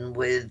happened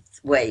with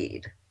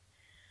Wade.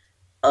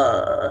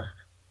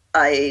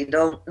 I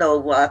don't know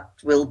what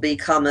will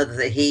become of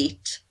the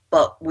Heat,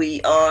 but we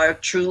are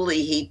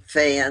truly Heat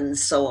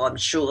fans, so I'm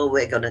sure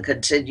we're going to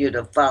continue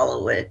to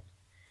follow it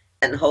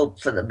and hope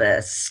for the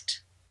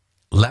best.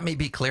 Let me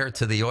be clear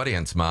to the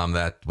audience, Mom,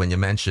 that when you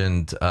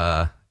mentioned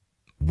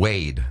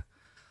Wade,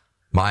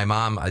 my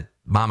mom,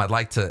 I'd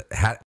like to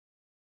have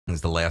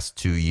the last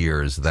 2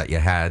 years that you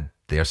had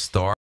their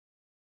star,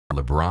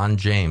 LeBron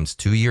James,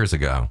 2 years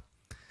ago.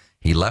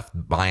 He left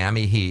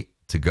Miami Heat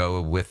to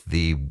go with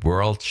the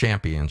World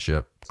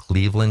Championship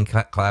Cleveland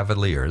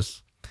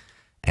Cavaliers.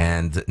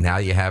 And now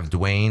you have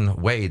Dwayne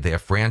Wade, their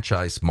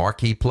franchise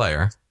marquee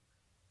player,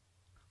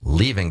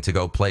 leaving to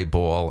go play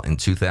ball in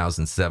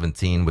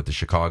 2017 with the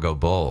Chicago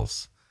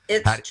Bulls.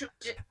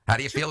 How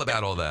do you feel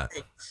about all that?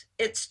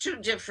 It's two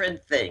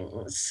different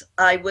things.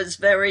 I was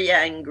very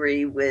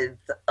angry with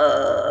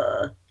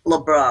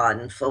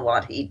LeBron for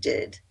what he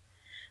did.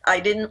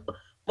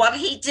 What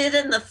he did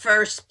in the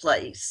first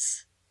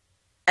place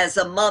as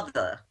a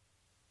mother,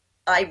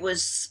 I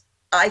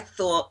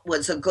thought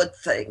was a good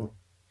thing.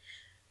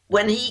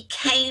 When he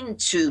came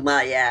to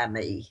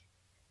Miami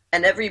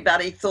and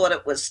everybody thought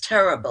it was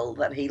terrible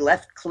that he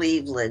left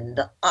Cleveland,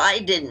 I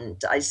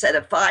didn't. I said,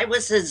 if I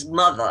was his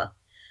mother,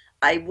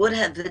 I would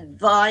have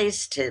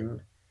advised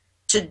him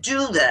to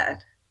do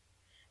that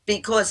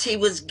because he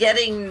was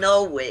getting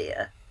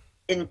nowhere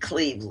in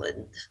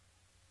Cleveland.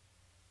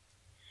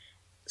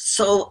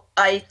 So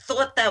I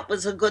thought that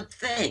was a good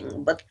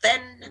thing. But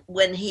then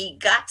when he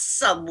got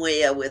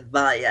somewhere with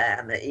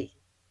Miami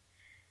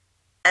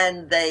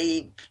and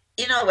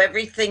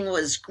everything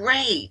was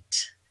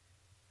great.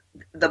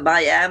 The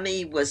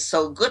Miami was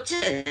so good to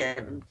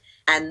him.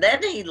 And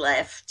then he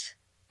left.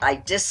 I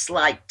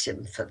disliked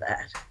him for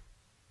that.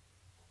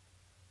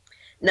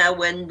 Now,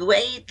 when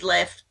Wade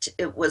left,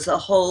 it was a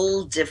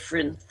whole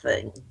different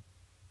thing.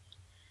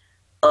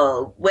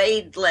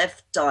 Wade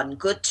left on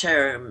good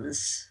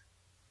terms.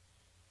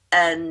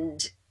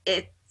 And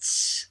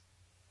it's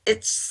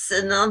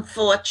an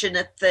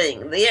unfortunate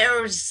thing.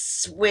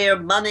 There's where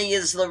money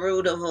is the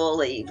root of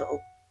all evil.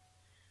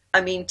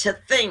 I mean, to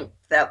think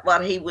that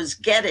what he was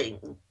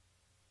getting,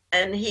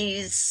 and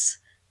he's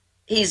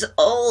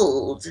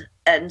old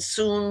and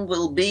soon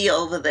will be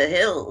over the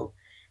hill,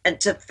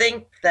 and to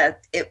think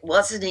that it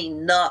wasn't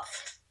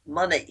enough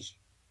money.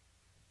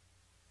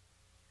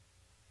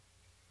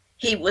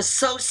 He was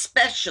so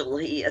special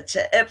here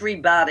to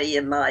everybody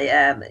in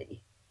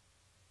Miami.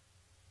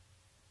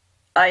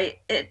 I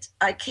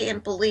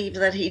can't believe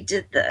that he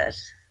did that.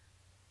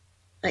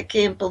 I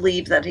can't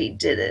believe that he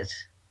did it.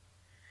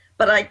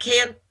 But I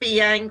can't be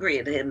angry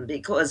at him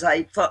because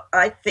I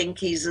think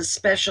he's a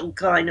special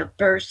kind of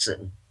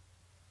person,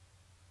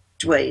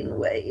 Dwayne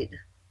Wade.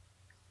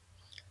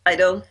 I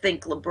don't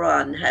think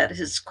LeBron had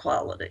his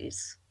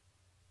qualities.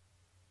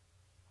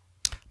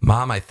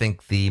 Mom, I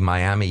think the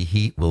Miami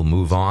Heat will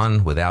move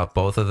on without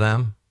both of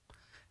them.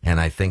 And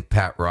I think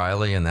Pat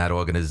Riley and that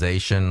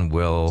organization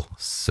will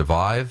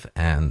survive.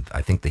 And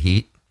I think the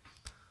Heat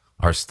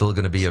are still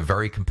going to be a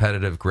very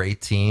competitive,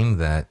 great team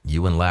that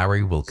you and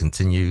Larry will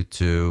continue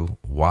to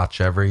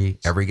watch every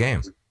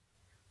game.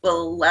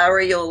 Well,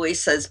 Larry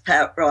always says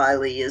Pat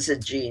Riley is a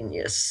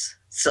genius.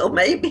 So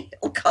maybe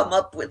he'll come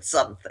up with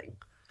something.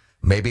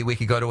 Maybe we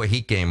could go to a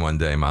Heat game one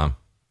day, Mom.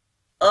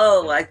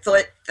 Oh, I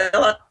thought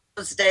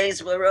those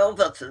days were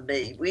over for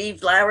me.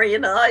 Larry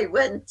and I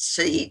went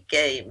to Heat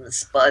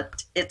games,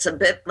 but it's a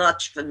bit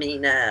much for me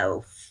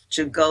now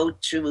to go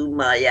to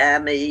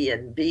Miami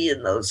and be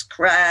in those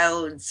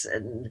crowds,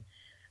 and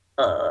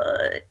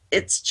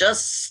it's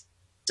just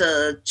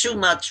too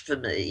much for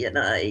me, and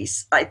I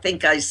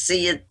think I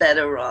see it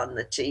better on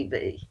the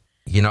TV.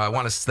 You know, I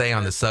want to stay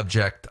on the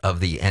subject of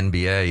the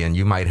NBA, and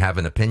you might have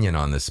an opinion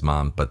on this,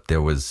 Mom, but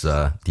there was,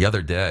 the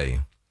other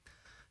day,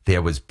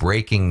 there was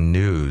breaking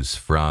news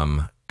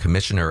from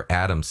Commissioner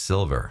Adam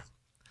Silver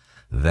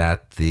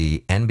that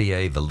the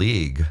NBA, the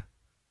league,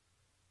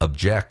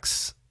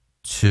 objects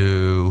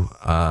to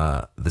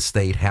the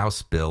State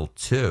House Bill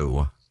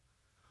 2,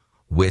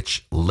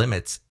 which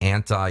limits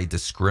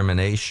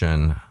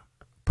anti-discrimination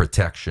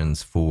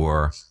protections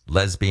for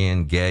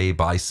lesbian, gay,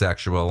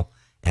 bisexual,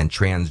 and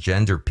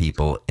transgender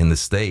people in the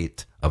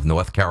state of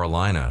North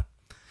Carolina.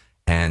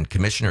 And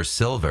Commissioner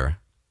Silver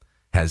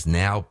has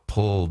now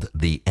pulled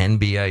the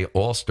NBA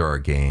All-Star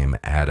game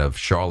out of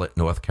Charlotte,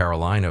 North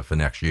Carolina for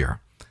next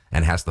year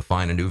and has to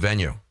find a new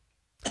venue.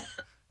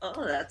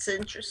 Oh, that's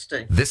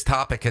interesting. This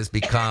topic has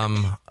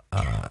become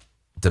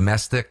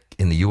domestic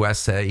in the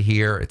USA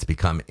here. It's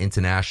become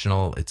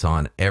international. It's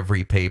on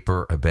every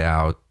paper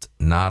about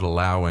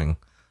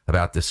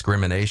about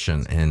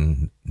discrimination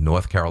in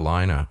North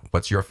Carolina.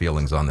 What's your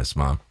feelings on this,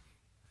 Mom?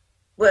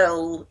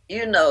 Well,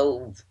 you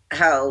know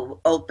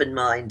how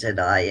open-minded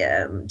I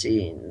am,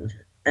 Dean,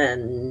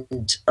 and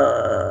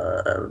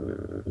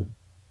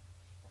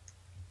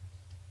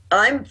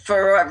I'm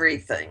for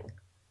everything.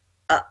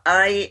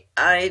 I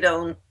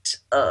don't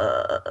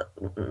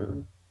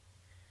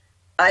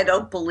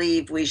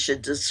believe we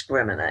should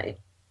discriminate.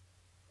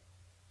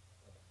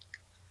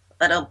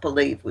 I don't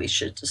believe we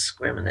should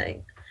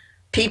discriminate.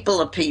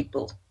 People are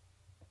people.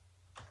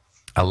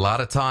 A lot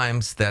of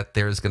times that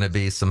there's going to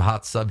be some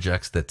hot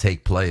subjects that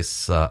take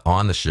place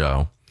on the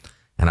show.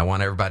 And I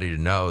want everybody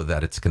to know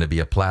that it's going to be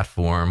a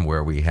platform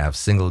where we have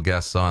single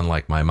guests on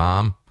like my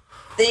mom.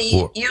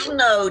 You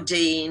know,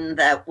 Dean,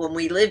 that when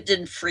we lived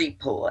in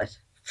Freeport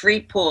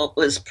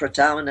was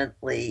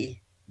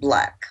predominantly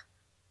black.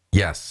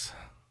 Yes.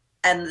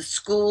 And the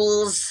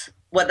schools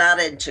were not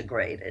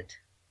integrated.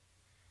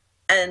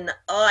 And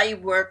I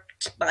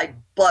worked my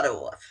butt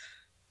off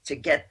to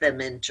get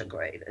them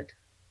integrated.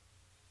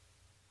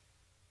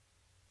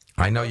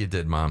 I know you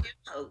did, Mom.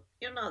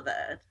 You know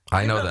that.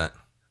 I know that.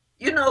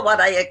 You know what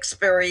I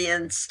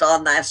experienced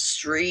on that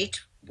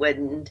street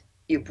when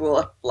you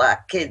brought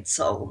black kids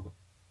home.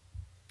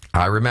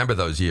 I remember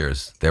those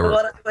years. They were.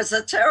 Well, I was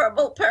a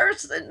terrible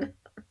person.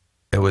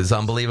 It was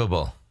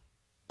unbelievable.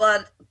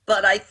 But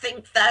I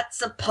think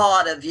that's a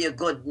part of your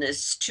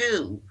goodness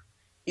too.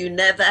 You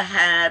never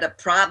had a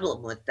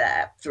problem with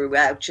that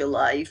throughout your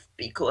life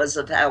because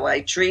of how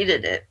I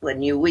treated it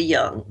when you were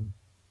young.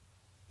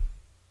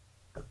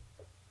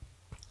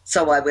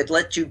 So I would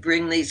let you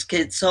bring these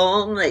kids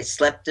home. They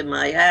slept in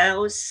my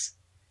house,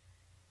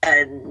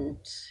 and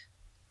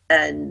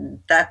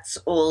that's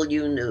all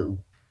you knew.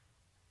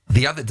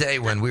 The other day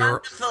when we were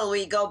wonderful,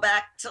 we go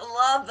back to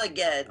love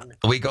again.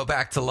 We go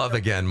back to love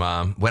again,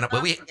 Mom.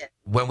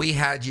 When we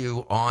had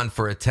you on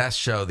for a test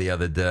show the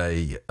other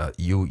day,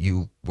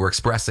 you were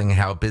expressing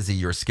how busy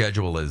your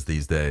schedule is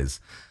these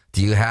days.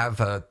 Do you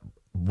have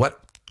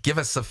give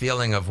us a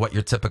feeling of what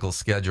your typical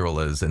schedule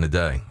is in a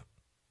day?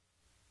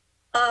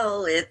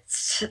 Oh,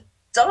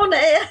 don't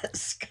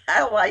ask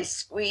how I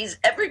squeeze.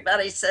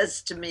 Everybody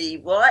says to me,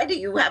 why do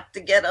you have to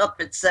get up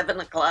at 7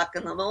 o'clock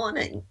in the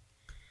morning?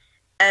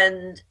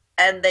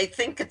 And they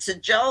think it's a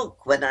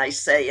joke when I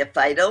say if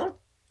I don't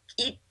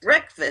eat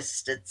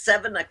breakfast at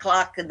 7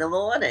 o'clock in the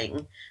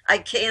morning, I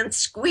can't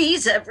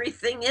squeeze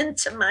everything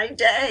into my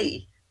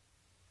day.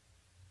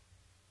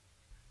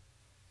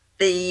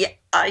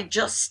 I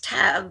just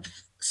have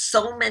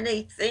so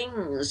many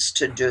things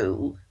to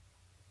do.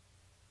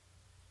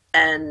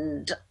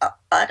 And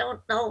I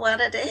don't know what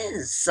it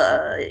is.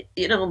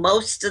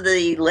 Most of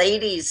the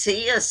ladies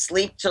here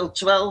sleep till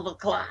 12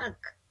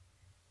 o'clock.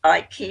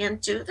 I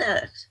can't do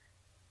that.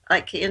 I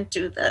can't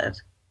do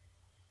that.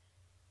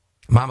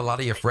 Mom, a lot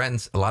of your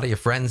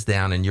friends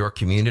down in your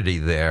community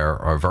there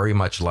are very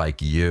much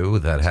like you,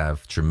 that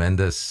have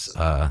tremendous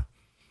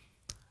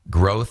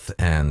growth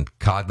and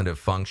cognitive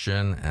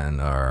function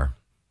and are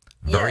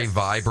very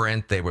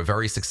vibrant. They were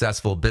very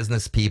successful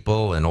business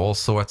people and all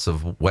sorts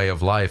of way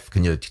of life.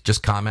 Can you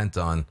just comment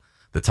on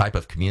the type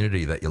of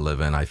community that you live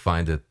in? I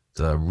find it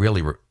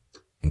really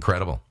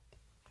incredible.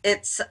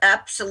 It's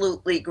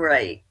absolutely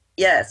great.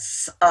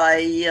 Yes,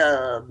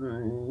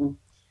 you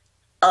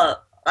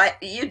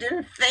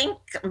didn't think,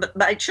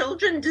 my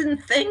children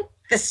didn't think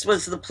this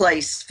was the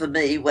place for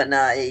me when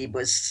I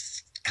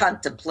was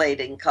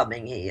contemplating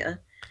coming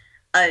here.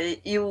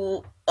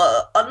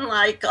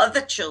 Unlike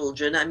other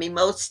children, I mean,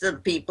 most of the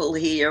people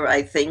here,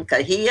 I think,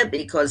 are here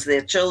because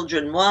their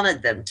children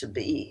wanted them to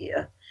be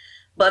here.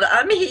 But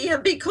I'm here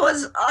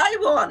because I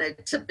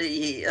wanted to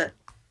be here.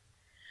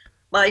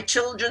 My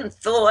children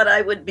thought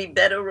I would be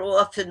better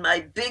off in my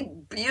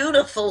big,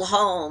 beautiful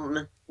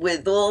home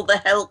with all the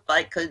help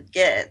I could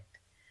get.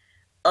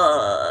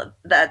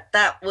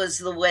 That was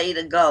the way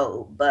to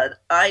go.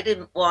 But I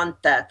didn't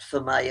want that for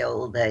my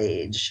old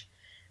age,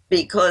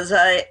 because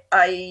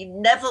I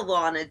never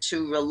wanted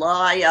to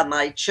rely on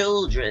my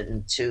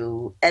children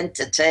to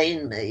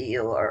entertain me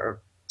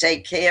or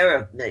take care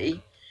of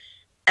me.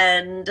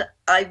 And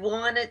I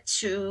wanted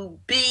to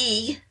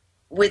be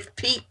with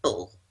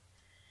people,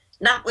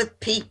 not with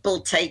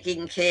people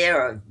taking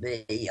care of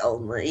me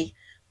only,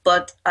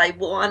 but I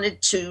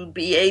wanted to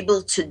be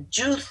able to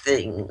do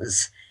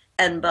things.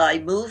 And by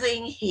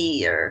moving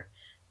here,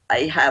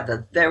 I have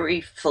a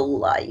very full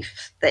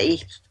life.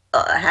 They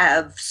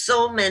have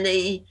so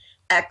many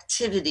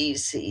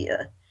activities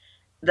here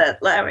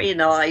that Larry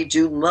and I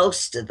do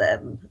most of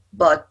them,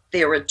 but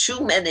there are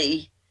too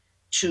many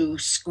to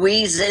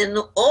squeeze in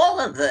all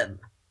of them.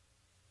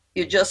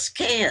 You just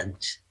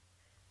can't.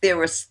 There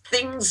are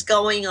things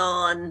going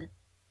on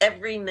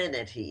every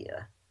minute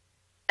here,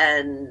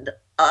 and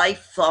I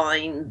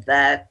find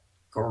that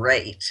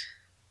great.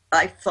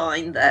 I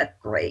find that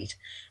great.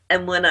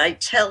 And when I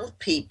tell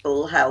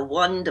people how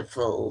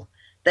wonderful,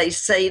 they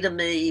say to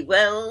me,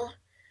 well,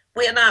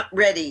 we're not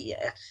ready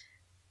yet.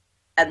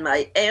 And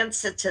my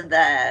answer to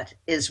that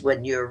is,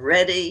 when you're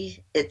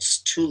ready, it's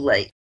too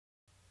late.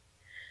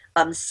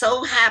 I'm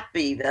so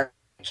happy that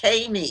I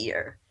came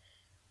here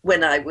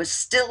when I was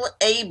still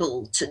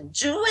able to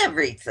do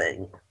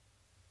everything.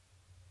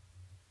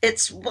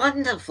 It's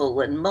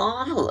wonderful and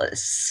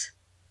marvelous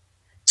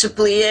to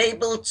be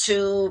able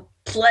to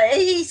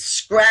play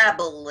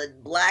Scrabble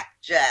and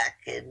blackjack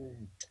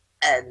and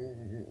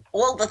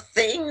all the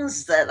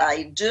things that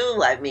I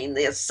do. I mean,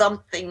 there's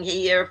something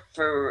here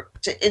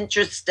to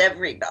interest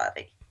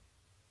everybody.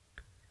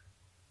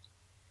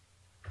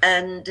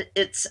 And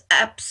it's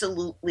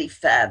absolutely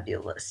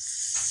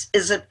fabulous.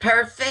 Is it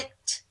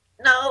perfect?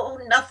 No,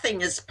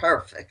 nothing is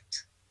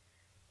perfect.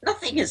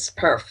 Nothing is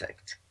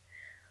perfect.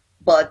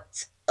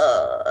 But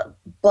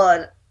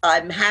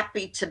I'm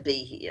happy to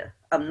be here.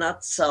 I'm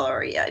not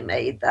sorry I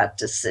made that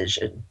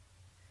decision.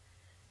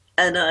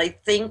 And I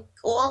think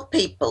all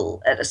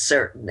people at a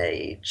certain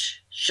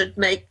age should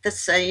make the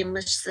same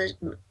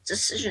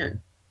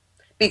decision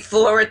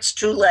before it's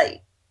too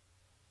late.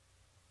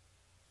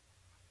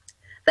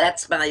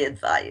 That's my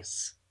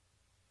advice.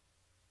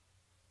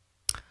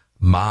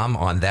 Mom,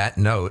 on that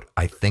note,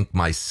 I think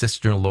my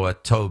sister-in-law,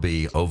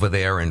 Toby, over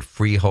there in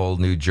Freehold,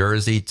 New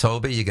Jersey.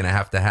 Toby, you're going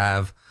to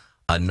have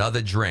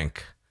another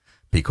drink,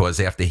 because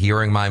after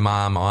hearing my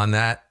mom on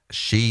that,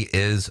 she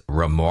is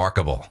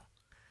remarkable.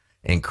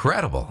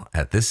 Incredible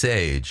at this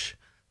age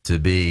to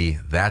be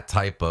that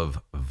type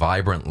of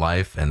vibrant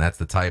life, and that's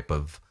the type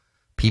of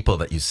people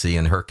that you see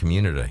in her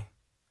community.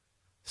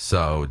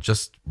 So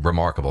just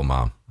remarkable,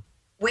 Mom.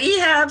 We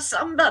have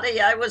somebody,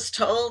 I was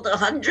told,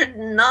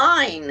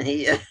 109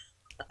 here.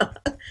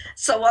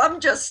 So I'm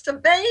just a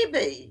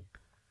baby.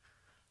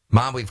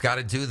 Mom, we've got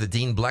to do the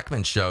Dean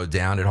Blechman show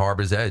down at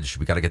Harbor's Edge.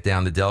 We got to get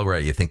down to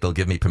Delray. You think they'll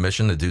give me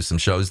permission to do some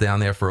shows down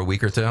there for a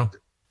week or two?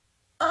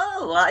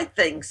 Oh, I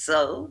think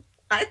so.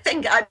 I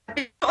think I've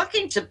been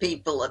talking to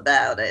people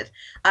about it.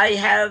 I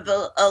have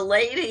a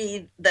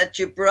lady that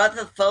your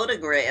brother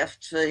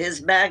photographed for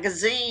his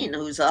magazine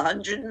who's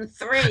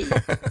 103.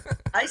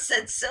 I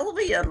said,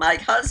 Sylvia, my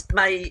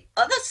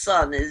other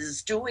son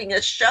is doing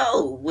a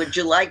show. Would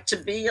you like to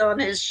be on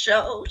his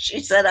show? She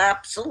said,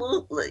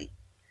 absolutely.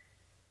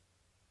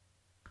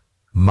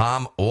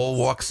 Mom, all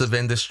walks of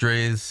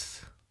industries,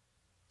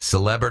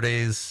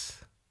 celebrities,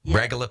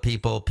 regular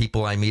people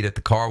I meet at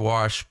the car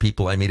wash,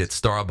 people I meet at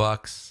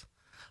Starbucks.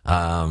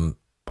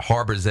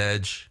 Harbor's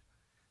Edge,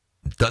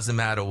 doesn't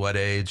matter what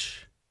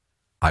age.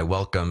 I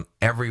welcome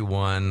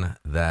everyone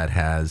that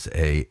has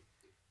a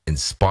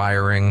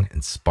inspiring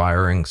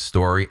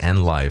story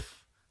and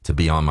life to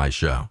be on my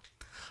show.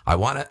 I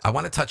want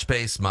to touch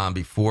base, Mom,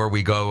 before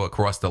we go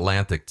across the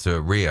Atlantic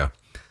to Rio.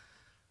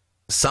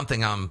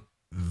 Something I'm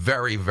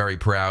very, very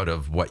proud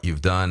of what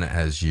you've done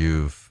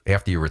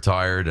after you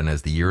retired and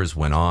as the years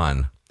went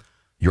on,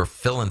 your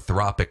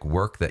philanthropic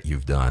work that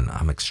you've done.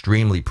 I'm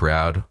extremely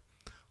proud.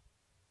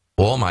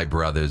 All my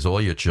brothers,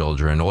 all your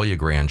children, all your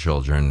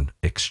grandchildren,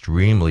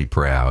 extremely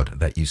proud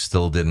that you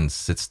still didn't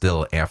sit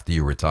still after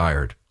you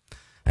retired.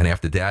 And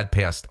after Dad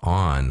passed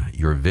on,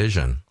 your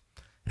vision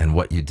and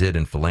what you did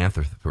in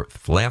philanthropy,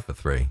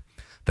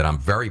 that I'm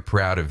very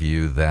proud of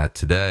you that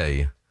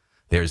today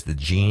there's the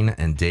Gene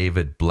and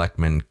David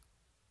Blechman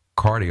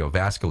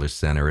Cardiovascular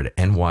Center at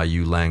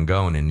NYU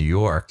Langone in New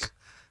York.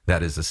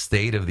 That is a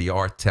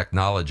state-of-the-art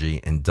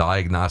technology in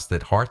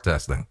diagnostic heart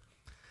testing.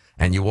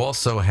 And you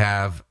also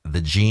have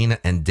the Gene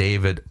and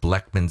David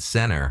Blechman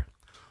Center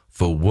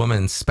for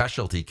Women's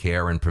Specialty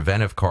Care and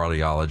Preventive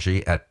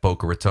Cardiology at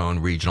Boca Raton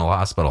Regional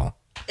Hospital.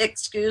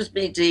 Excuse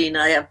me, Dean,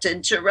 I have to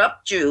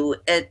interrupt you.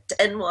 At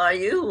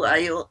NYU,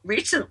 I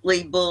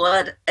recently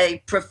bought a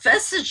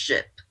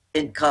professorship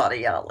in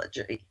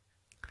cardiology.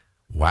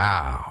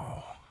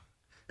 Wow.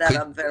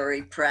 I'm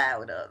very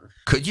proud of.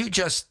 Could you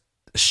just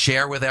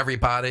share with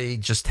everybody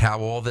just how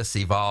all this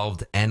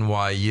evolved?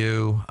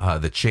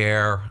 NYU, the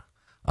chair,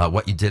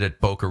 what you did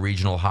at Boca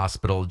Regional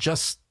Hospital.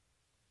 Just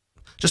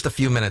a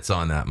few minutes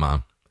on that,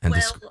 Mom. And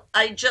well,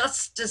 I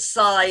just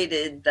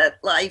decided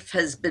that life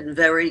has been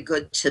very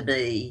good to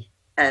me,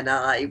 and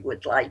I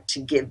would like to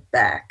give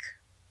back.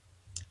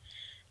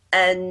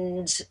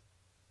 And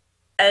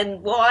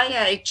why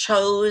I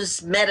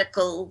chose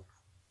medical,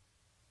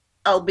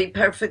 I'll be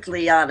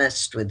perfectly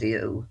honest with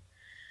you.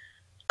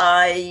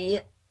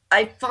 I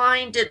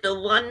find it a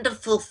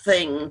wonderful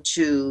thing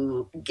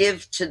to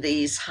give to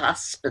these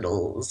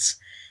hospitals,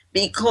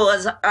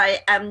 because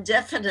I am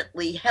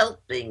definitely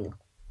helping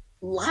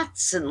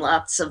lots and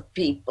lots of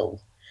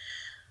people.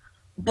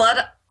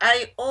 But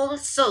I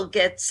also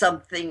get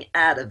something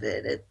out of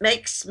it. It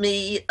makes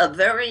me a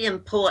very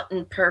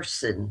important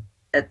person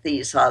at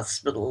these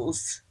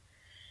hospitals.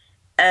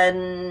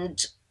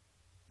 And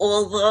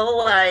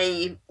although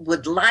I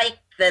would like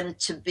them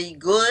to be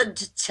good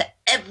to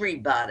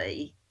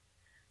everybody,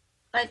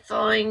 I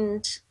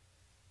find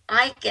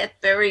I get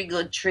very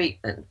good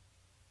treatment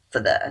for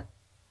that.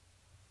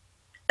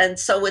 And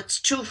so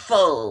it's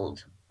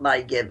twofold,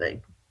 my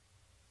giving.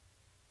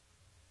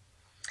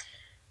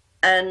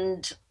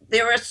 And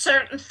there are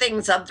certain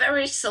things, I'm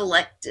very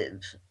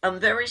selective.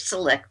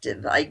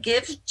 I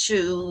give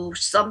to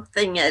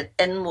something at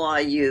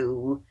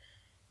NYU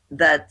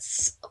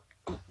that's,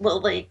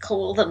 well, they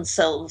call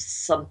themselves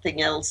something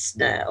else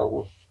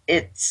now.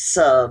 It's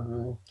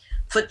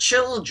for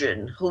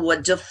children who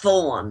are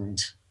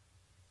deformed.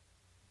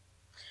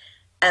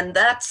 And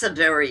that's a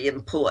very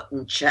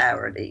important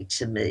charity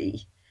to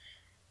me,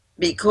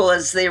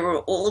 because there are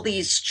all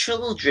these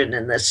children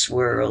in this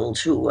world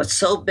who are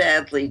so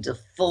badly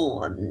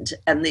deformed,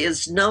 and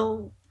there's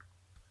no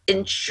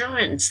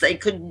insurance. They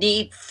could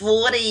need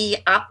 40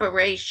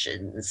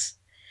 operations,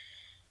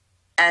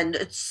 and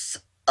it's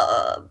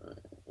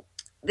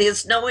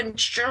there's no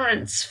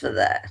insurance for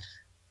that.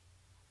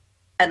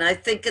 And I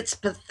think it's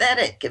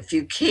pathetic if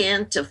you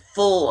can't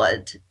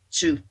afford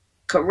to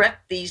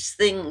correct these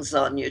things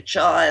on your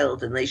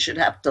child, and they should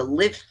have to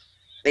live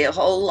their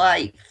whole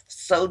life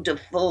so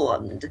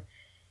deformed.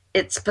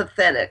 It's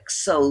pathetic.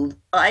 So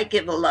I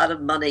give a lot of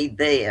money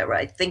there.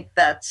 I think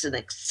that's an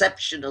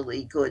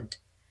exceptionally good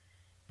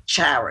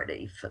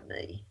charity for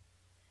me.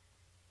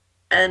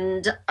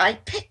 And I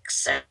pick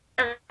certain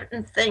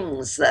certain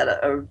things that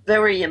are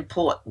very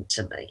important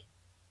to me.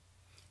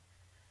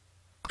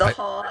 The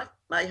heart,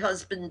 my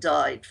husband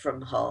died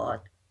from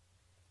heart.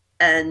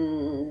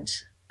 And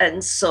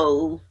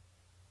so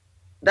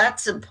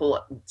that's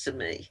important to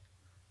me.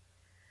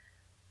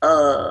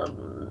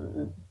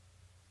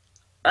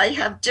 I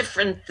have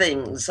different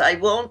things. I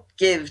won't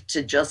give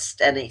to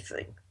just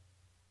anything.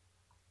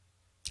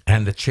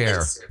 And the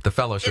chair, the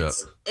fellowship.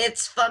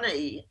 It's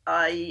funny.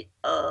 I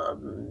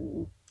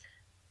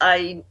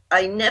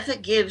never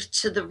give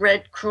to the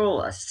Red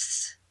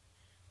Cross.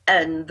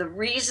 And the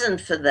reason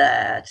for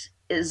that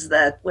is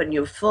that when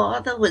your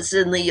father was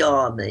in the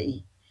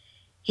army,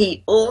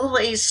 he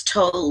always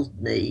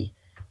told me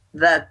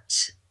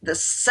that the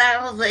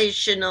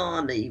Salvation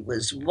Army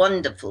was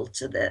wonderful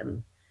to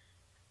them.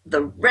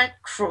 The Red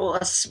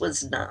Cross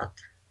was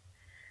not.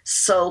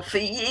 So for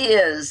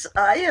years,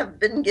 I have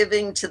been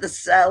giving to the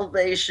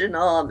Salvation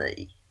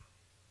Army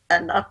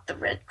and not the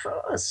Red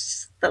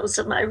Cross. Those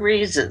are my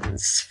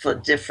reasons for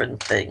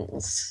different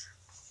things.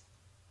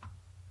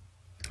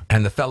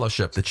 And the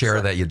fellowship, the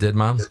chair that you did,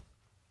 Mom?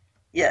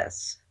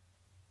 Yes.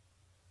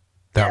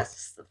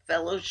 Yes, the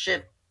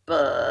fellowship.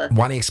 Why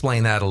don't you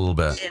explain that a little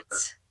bit?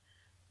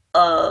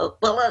 Well,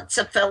 it's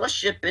a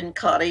fellowship in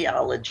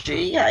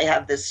cardiology. I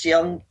have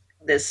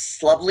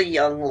this lovely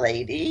young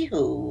lady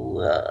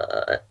who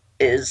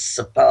is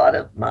a part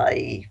of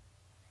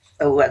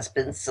who has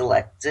been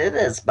selected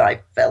as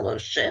my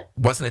fellowship.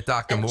 Wasn't it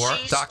Dr. Moore?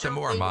 Dr.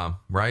 Moore, Mom,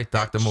 right?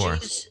 Dr. Moore.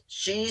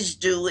 She's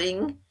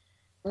doing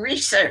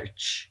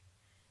research.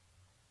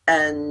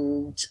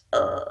 And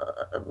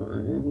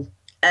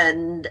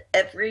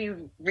every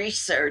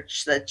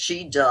research that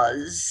she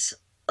does,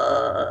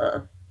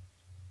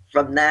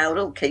 from now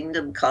till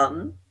kingdom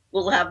come,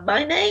 will have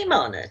my name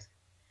on it.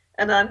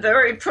 And I'm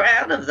very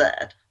proud of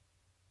that.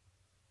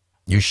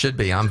 You should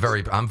be. I'm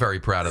very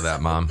proud of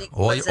that, Mom.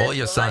 All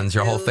your sons,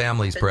 your whole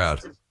family's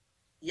proud.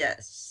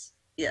 Yes,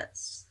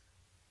 yes,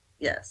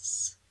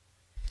 yes.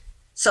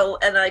 So,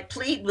 and I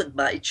plead with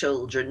my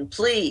children,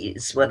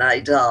 please, when I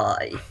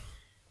die,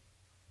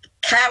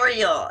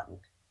 carry on.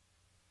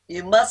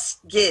 You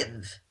must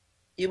give.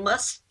 You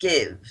must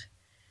give.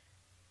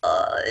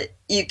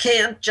 You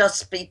can't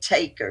just be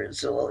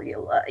takers all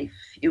your life.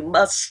 You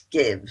must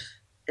give.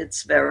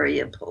 It's very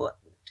important.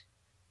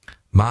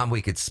 Mom,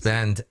 we could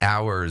spend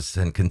hours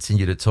and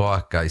continue to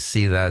talk. I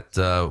see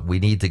that we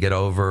need to get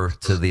over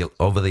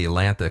the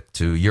Atlantic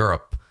to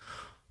Europe.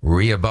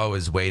 Ria Bo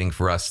is waiting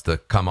for us to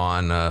come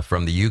on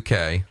from the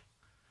UK.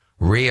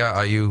 Ria,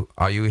 are you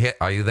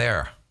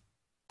there?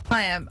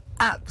 I am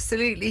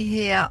absolutely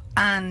here,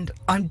 and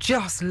I'm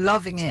just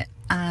loving it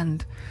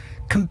and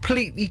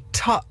completely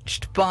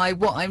touched by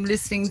what I'm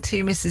listening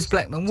to, Mrs.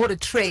 Blechman. What a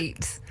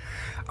treat.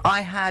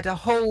 I had a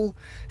whole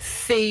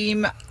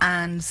theme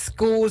and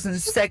scores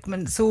and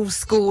segments all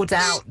scored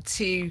out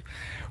to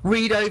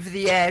read over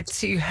the air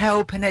to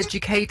help and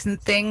educate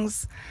and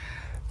things,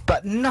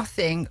 but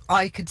nothing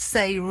I could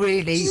say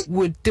really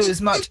would do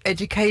as much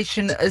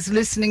education as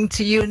listening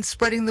to you and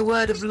spreading the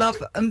word of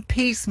love and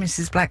peace,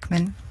 Mrs.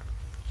 Blechman.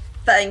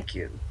 Thank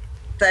you.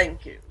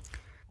 Thank you.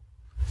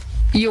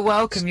 You're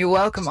welcome. You're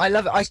welcome. I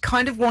love it. I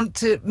kind of want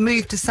to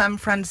move to San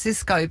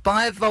Francisco,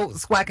 buy a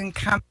Volkswagen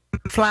Camp,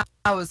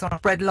 flowers on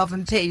Spread Love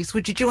and Peace.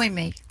 Would you join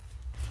me?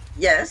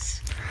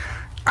 Yes.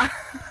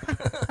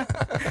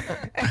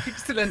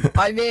 Excellent.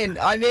 I'm in.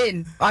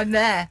 I'm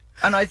there.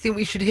 And I think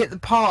we should hit the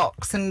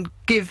parks and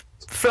give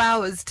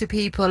flowers to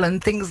people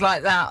and things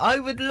like that. I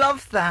would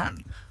love that.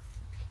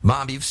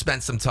 Mom, you've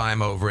spent some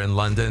time over in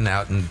London,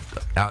 out in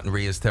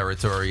Ria's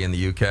territory in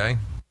the UK.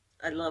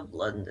 I love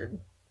London.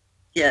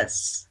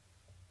 Yes.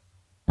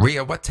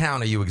 Ria, what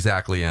town are you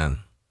exactly in?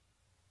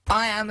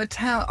 I'm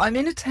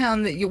in a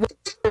town that you're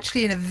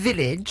actually in a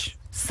village.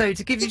 So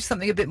to give you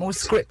something a bit more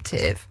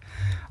descriptive,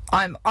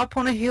 I'm up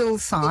on a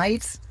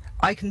hillside.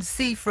 I can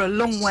see for a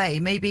long way,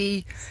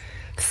 maybe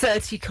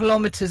 30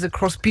 kilometers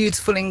across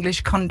beautiful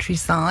English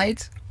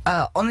countryside,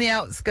 on the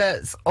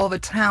outskirts of a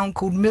town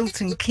called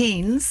Milton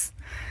Keynes,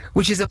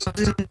 which is a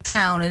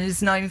town and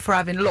is known for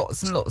having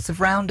lots and lots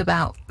of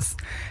roundabouts.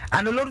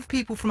 And a lot of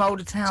people from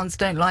older towns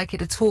don't like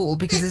it at all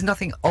because there's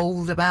nothing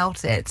old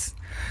about it.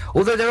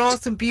 Although there are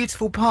some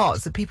beautiful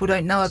parts that people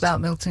don't know about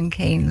Milton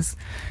Keynes.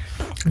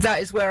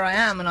 That is where I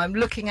am, and I'm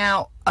looking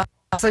out,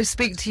 as I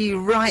speak to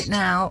you right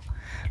now,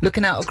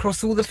 looking out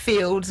across all the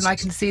fields, and I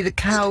can see the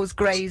cows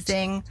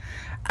grazing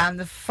and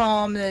the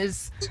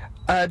farmers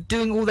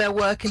doing all their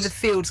work in the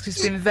fields because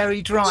it's been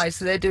very dry,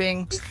 so they're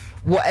doing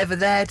whatever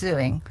they're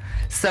doing.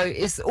 So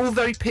it's all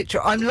very picture.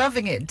 I'm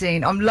loving it,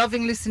 Dean. I'm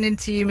loving listening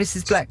to you,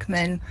 Mrs.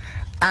 Blechman,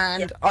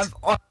 and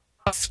I'm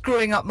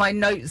screwing up my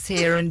notes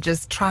here and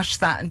just trash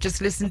that and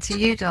just listen to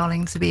you,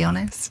 darling, to be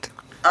honest.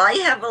 I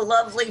have a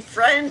lovely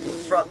friend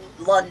from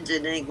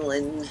London,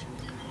 England,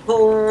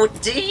 who,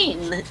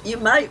 Dean, you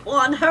might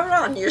want her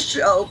on your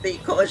show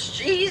because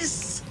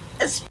she's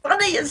as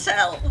funny as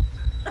hell.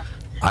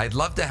 I'd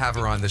love to have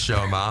her on the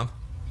show, Mom.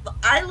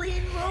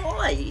 Eileen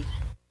Roy.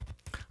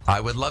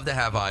 I would love to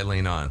have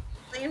Eileen on.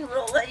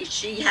 Roy,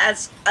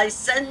 I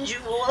send you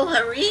all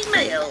her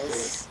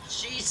emails.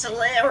 She's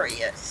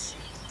hilarious.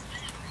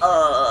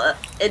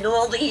 In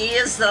all the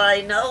years that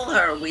I know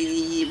her,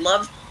 we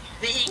loved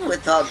being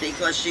with her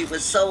because she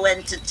was so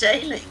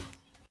entertaining.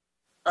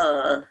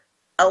 I'll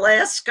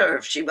ask her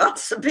if she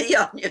wants to be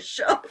on your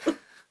show.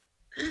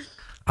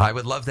 I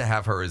would love to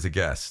have her as a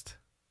guest.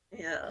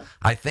 Yeah.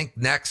 I think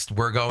next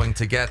we're going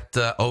to get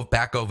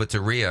back over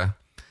to Rhea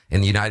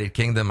in the United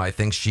Kingdom. I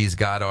think she's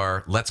got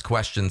our Let's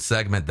Question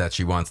segment that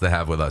she wants to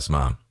have with us,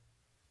 Mom.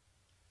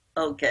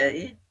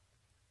 Okay.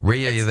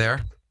 Rhea, you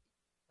there?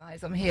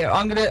 Guys, I'm here.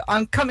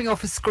 I'm coming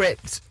off a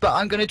script, but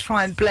I'm going to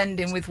try and blend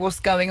in with what's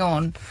going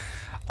on.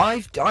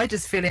 I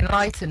just feel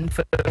enlightened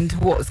into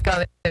what's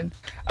going on,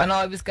 and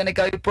I was going to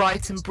go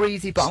bright and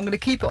breezy, but I'm going to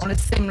keep it on a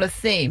similar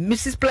theme.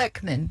 Mrs.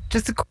 Blechman,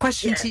 just a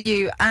question to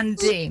you and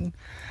Dean.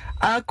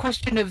 Our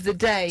question of the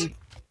day: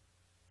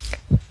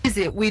 is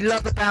it we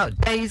love about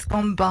days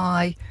gone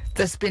by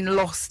that's been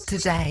lost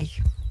today?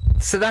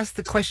 So that's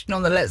the question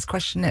on the Let's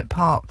Question It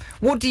part.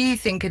 What do you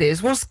think it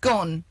is? What's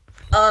gone?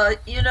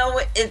 You know,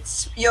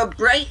 you're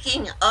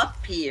breaking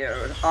up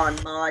here on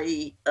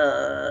my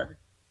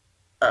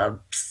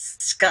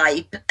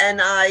Skype, and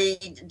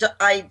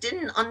I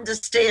didn't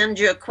understand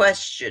your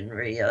question,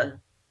 Rhea.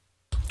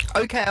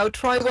 Okay, I'll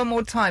try one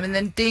more time, and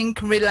then Dean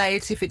can relay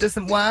it if it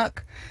doesn't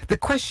work. The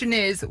question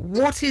is,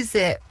 what is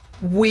it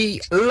we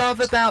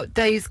love about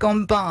days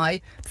gone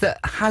by that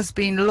has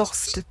been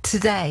lost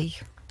today?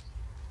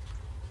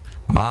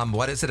 Mom,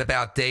 what is it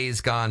about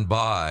days gone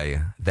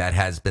by that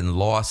has been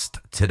lost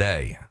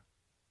today?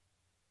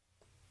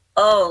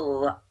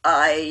 Oh,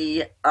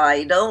 I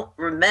don't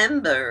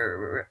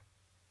remember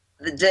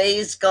the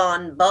days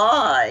gone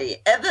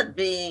by ever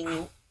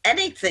being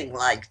anything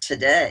like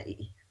today.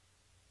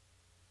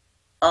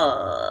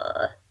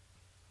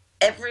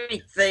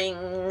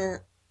 Everything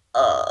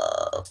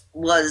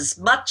was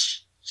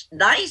much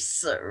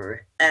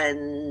nicer,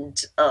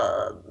 and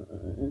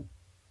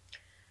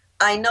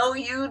I know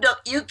you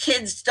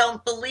kids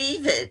don't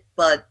believe it,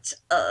 but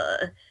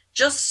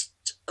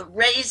just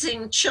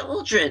raising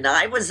children,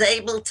 I was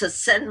able to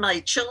send my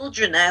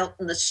children out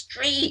in the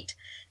street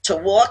to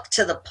walk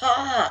to the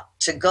park,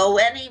 to go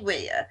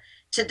anywhere.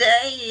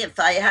 Today, if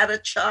I had a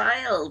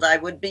child, I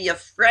would be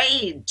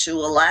afraid to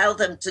allow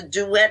them to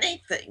do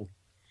anything.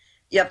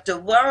 You have to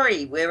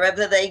worry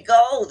wherever they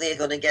go, they're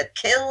going to get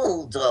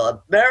killed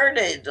or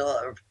murdered,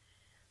 or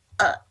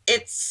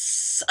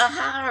it's a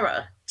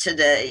horror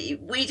today.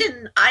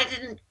 I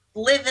didn't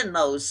live in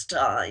those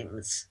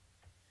times.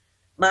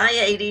 My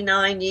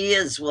 89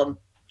 years were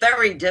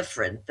very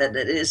different than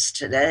it is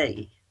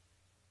today.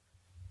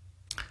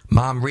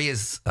 Mom,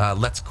 Rhea's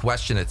Let's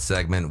Question It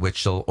segment, which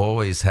she'll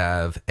always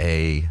have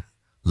a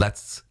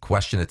Let's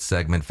Question It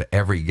segment for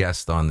every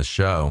guest on the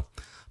show.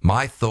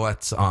 My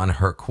thoughts on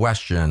her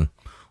question,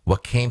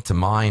 what came to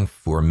mind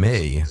for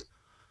me,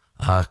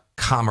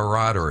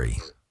 camaraderie,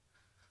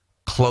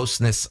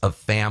 closeness of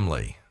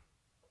family,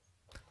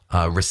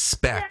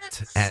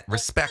 respect, and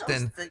respect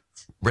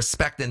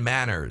and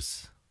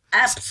manners.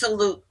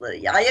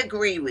 Absolutely. I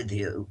agree with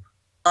you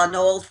on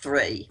all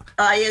three.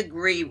 I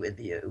agree with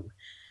you.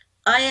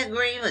 I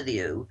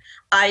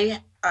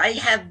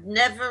have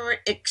never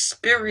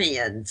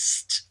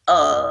experienced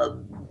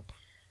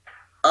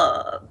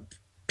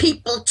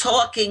people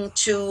talking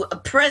to a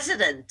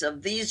president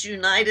of these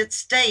United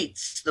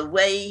States the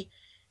way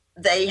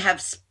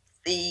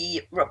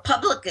the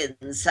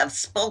Republicans have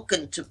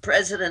spoken to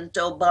President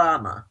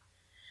Obama.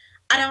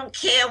 I don't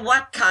care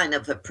what kind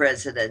of a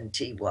president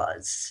he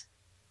was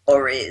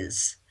or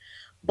is,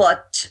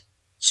 but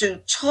to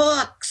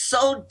talk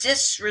so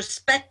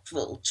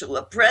disrespectful to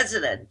a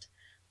president,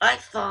 I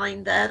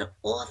find that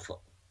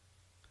awful.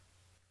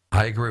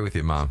 I agree with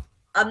you, Mom.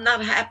 I'm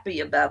not happy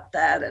about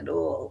that at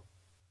all.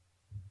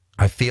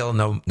 I feel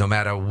no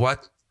matter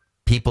what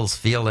people's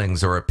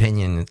feelings or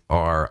opinion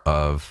are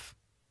of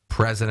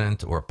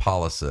president or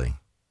policy,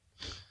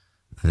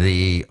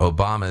 the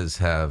Obamas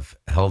have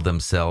held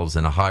themselves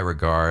in a high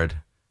regard,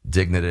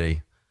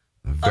 dignity,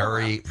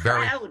 very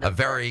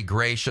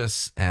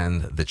gracious,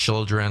 and the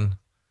children,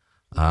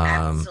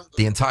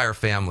 the entire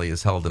family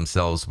has held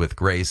themselves with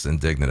grace and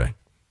dignity.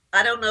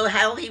 I don't know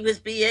how he was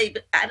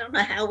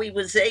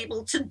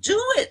able to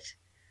do it,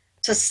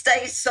 to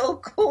stay so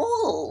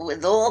cool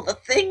with all the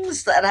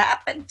things that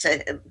happened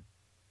to him.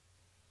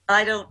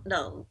 I don't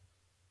know.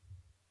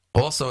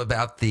 Also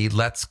about the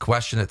Let's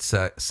Question It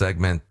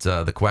segment,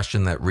 the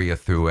question that Rhea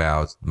threw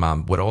out,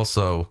 Mom, what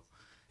also,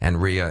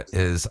 and Rhea,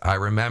 is I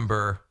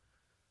remember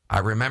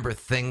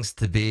things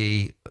to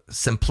be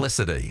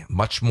simplicity,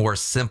 much more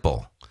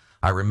simple.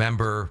 I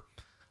remember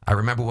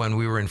when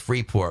we were in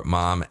Freeport,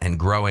 Mom, and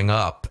growing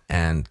up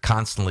and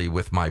constantly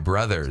with my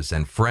brothers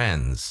and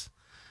friends,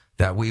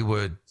 that we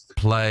would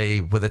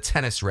play with a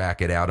tennis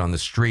racket out on the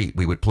street.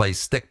 We would play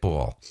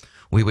stickball.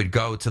 We would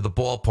go to the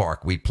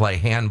ballpark. We'd play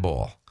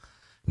handball.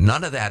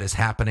 None of that is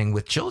happening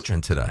with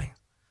children today.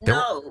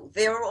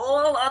 They're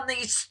all on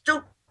these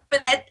stupid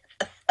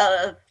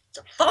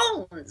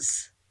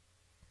phones.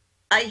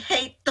 I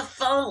hate the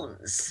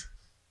phones.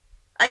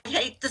 I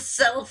hate the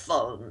cell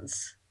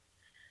phones.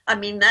 I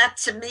mean, that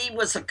to me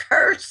was a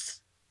curse.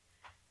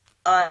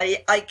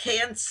 I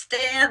can't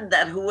stand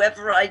that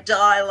whoever I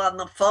dial on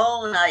the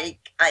phone, I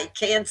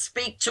can't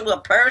speak to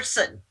a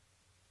person.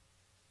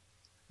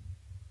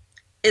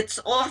 It's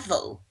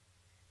awful.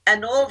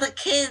 And all the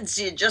kids,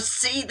 you just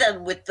see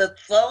them with the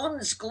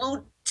phones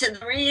glued to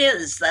their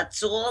ears.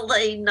 That's all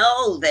they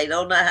know. They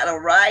don't know how to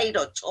write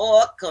or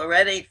talk or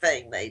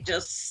anything. They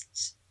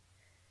just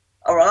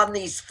are on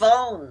these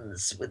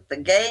phones with the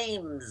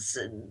games.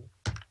 And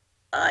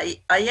I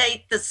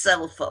hate the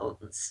cell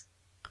phones.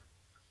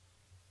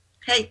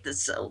 Hate the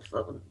cell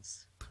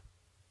phones.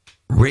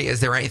 Rhea,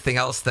 is there anything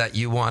else that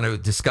you want to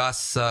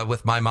discuss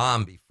with my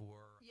mom before?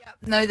 Yeah,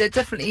 no, there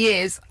definitely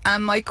is.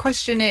 And my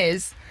question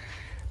is,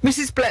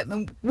 Mrs.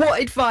 Blechman,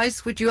 what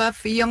advice would you have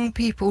for young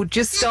people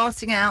just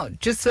starting out,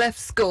 just left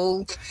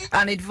school,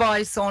 and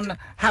advice on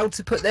how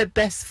to put their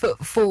best foot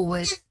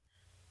forward?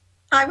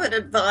 I would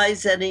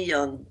advise any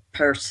young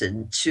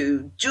person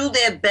to do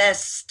their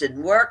best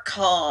and work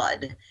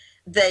hard.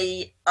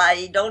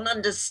 I don't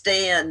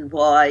understand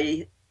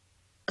why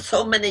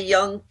so many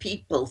young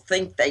people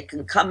think they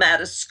can come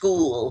out of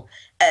school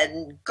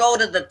and go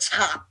to the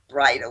top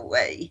right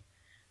away.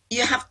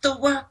 You have to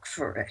work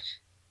for it.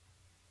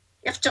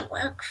 You have to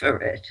work for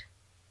it.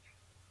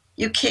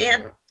 You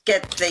can't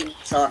get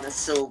things on a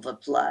silver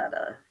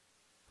platter.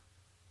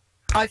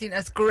 I think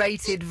that's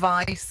great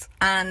advice.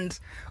 And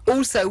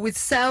also with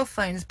cell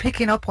phones,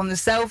 picking up on the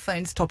cell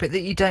phones topic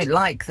that you don't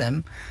like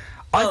them,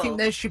 I think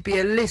there should be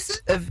a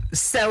list of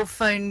cell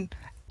phone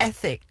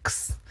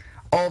ethics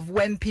of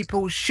when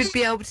people should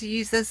be able to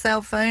use their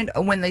cell phone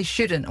and when they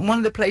shouldn't. And one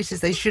of the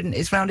places they shouldn't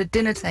is around a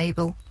dinner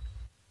table.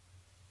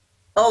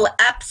 Oh,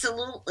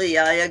 absolutely.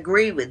 I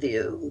agree with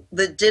you.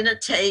 The dinner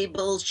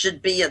table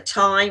should be a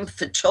time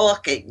for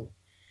talking.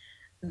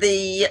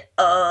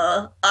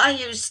 I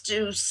used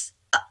to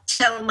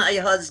tell my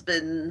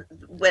husband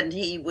when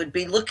he would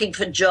be looking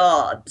for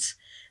jobs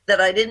that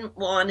I didn't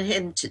want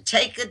him to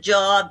take a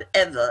job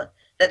ever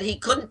that he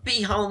couldn't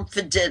be home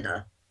for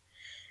dinner,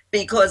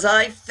 because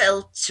I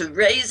felt to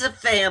raise a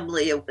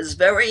family, it was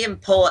very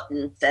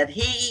important that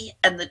he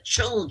and the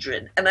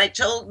children, and I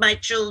told my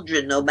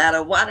children, no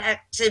matter what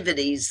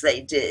activities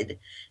they did,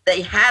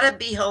 they had to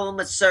be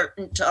home a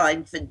certain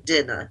time for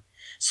dinner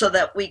so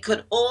that we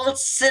could all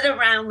sit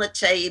around the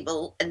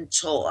table and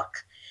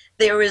talk.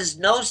 There is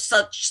no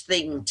such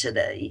thing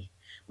today.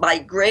 My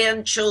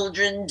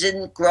grandchildren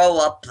didn't grow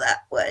up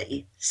that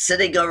way,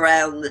 sitting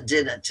around the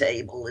dinner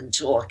table and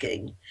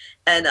talking.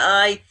 And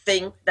I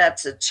think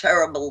that's a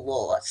terrible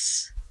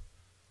loss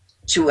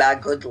to our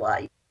good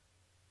life.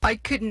 I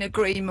couldn't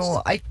agree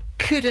more. I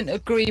couldn't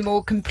agree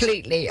more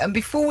completely. And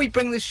before we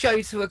bring the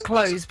show to a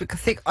close,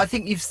 because I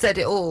think you've said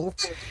it all,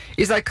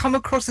 is I come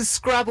across a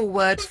Scrabble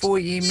word for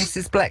you,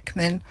 Mrs.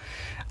 Blechman,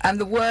 and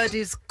the word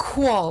is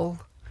quoll.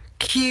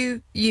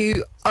 Quoull.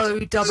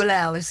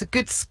 It's a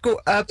good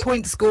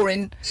point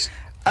scoring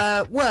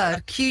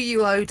word.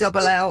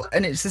 Quoull,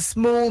 and it's a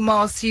small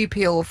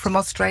marsupial from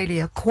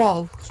Australia.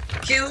 Quoll.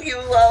 Quo.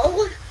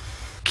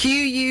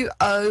 Quoll.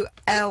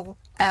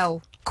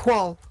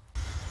 Quoll.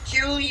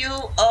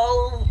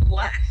 Quo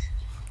what?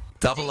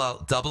 Double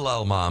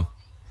L, Mom.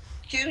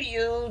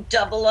 Quo.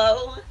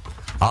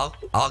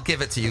 I'll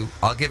give it to you.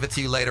 I'll give it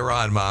to you later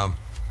on, Mom.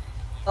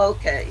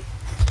 Okay.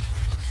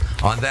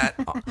 On that,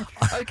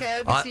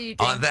 okay, over to you,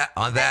 Dean.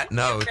 on that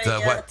note,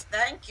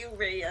 Thank you,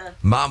 Rhea.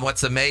 Mom,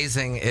 what's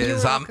amazing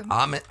is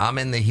I'm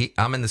in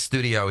the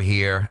studio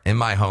here in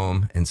my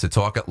home in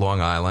Setauket,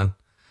 Long Island.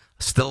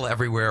 Still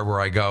everywhere where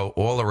I go,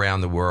 all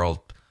around the world.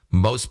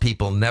 Most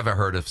people never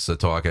heard of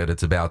Setauket.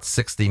 It's about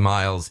 60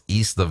 miles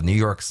east of New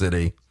York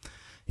City.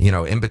 You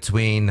know, in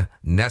between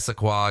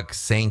Nessaquag,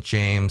 St.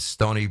 James,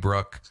 Stony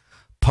Brook,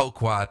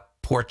 Poquat,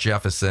 Port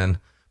Jefferson.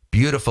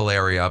 Beautiful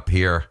area up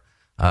here.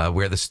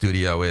 Where the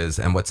studio is.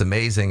 And what's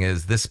amazing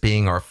is this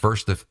being our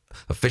first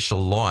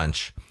official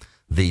launch,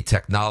 the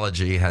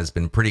technology has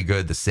been pretty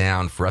good, the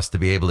sound, for us to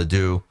be able to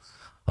do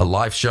a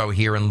live show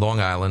here in Long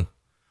Island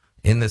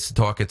in this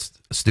Setauket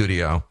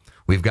studio.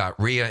 We've got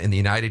Rhea in the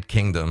United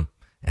Kingdom,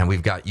 and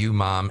we've got you,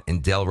 Mom,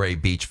 in Delray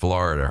Beach,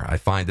 Florida. I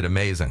find it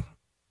amazing.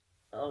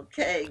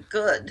 Okay,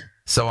 good.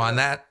 So on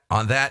that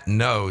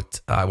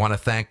note, I want to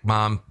thank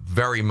Mom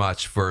very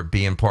much for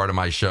being part of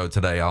my show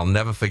today. I'll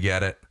never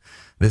forget it.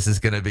 This is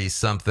going to be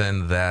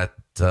something that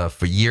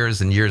for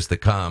years and years to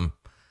come,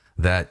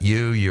 that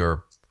you,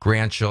 your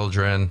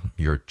grandchildren,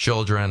 your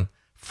children,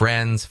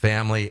 friends,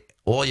 family,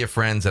 all your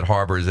friends at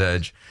Harbor's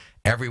Edge,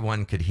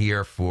 everyone could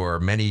hear for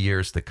many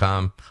years to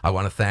come. I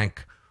want to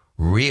thank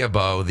Rhea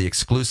Bo, the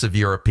exclusive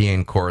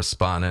European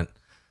correspondent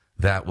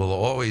that will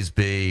always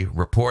be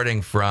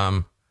reporting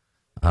from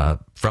the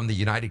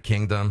United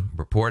Kingdom,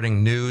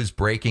 reporting news,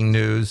 breaking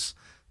news,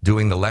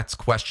 doing the Let's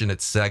Question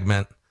It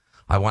segment.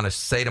 I want to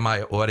say to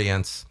my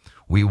audience,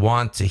 we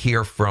want to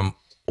hear from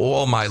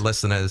all my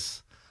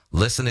listeners.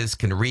 Listeners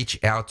can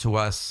reach out to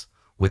us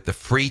with the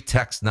free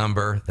text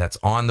number that's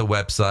on the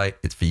website.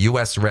 It's for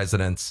U.S.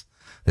 residents.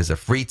 There's a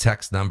free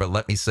text number.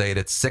 Let me say it.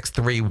 It's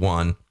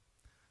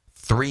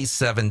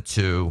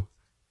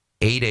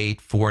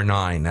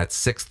 631-372-8849.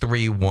 That's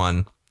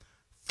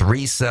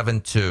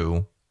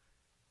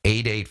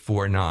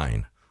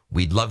 631-372-8849.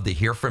 We'd love to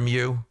hear from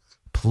you.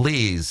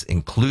 Please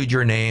include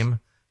your name,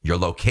 your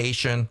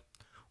location.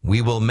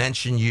 We will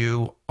mention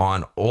you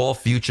on all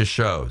future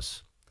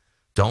shows.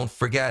 Don't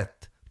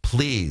forget,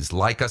 please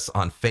like us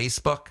on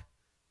Facebook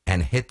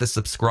and hit the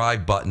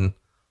subscribe button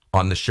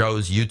on the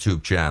show's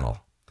YouTube channel.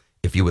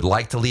 If you would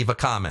like to leave a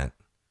comment,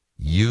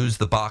 use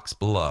the box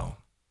below.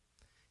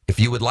 If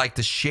you would like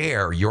to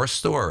share your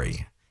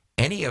story,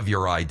 any of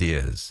your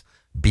ideas,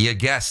 be a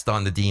guest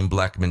on the Dean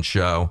Blechman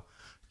Show,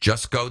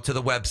 just go to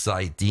the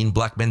website,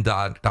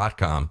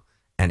 deanblechman.com,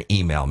 and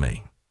email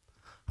me.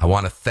 I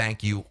want to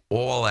thank you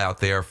all out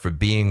there for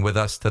being with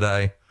us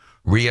today.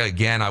 Rhea,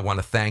 again, I want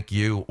to thank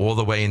you all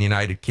the way in the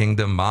United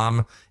Kingdom.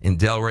 Mom, in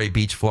Delray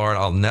Beach, Florida.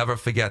 I'll never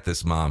forget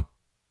this, Mom.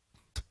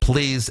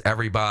 Please,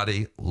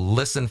 everybody,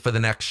 listen for the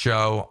next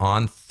show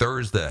on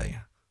Thursday,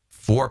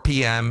 4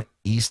 p.m.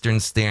 Eastern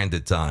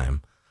Standard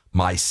Time.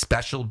 My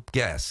special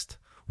guest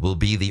will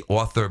be the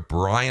author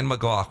Brian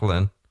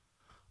McLaughlin,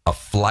 A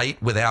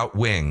Flight Without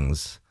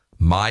Wings,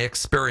 My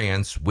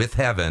Experience with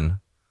Heaven,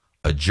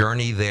 A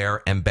Journey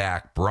There and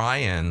Back.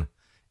 Brian,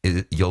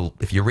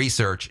 if you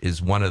research,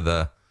 is one of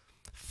the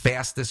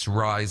fastest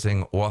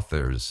rising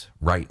authors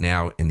right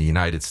now in the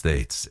United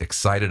States.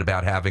 Excited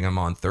about having him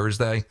on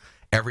Thursday.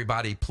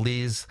 Everybody,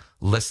 please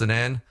listen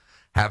in.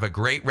 Have a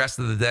great rest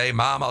of the day.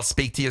 Mom, I'll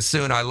speak to you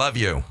soon. I love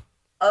you.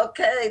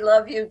 Okay,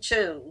 love you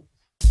too.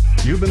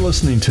 You've been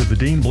listening to The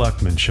Dean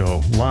Blechman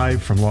Show,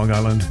 live from Long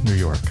Island, New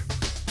York.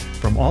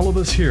 From all of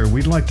us here,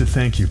 we'd like to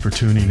thank you for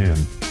tuning in.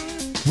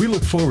 We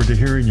look forward to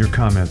hearing your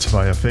comments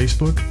via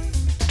Facebook,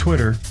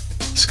 Twitter,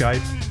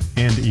 Skype,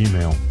 and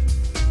email.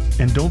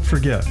 And don't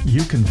forget,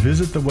 you can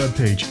visit the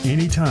webpage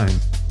anytime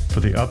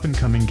for the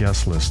up-and-coming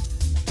guest list.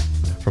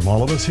 From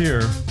all of us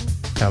here,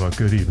 have a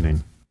good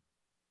evening.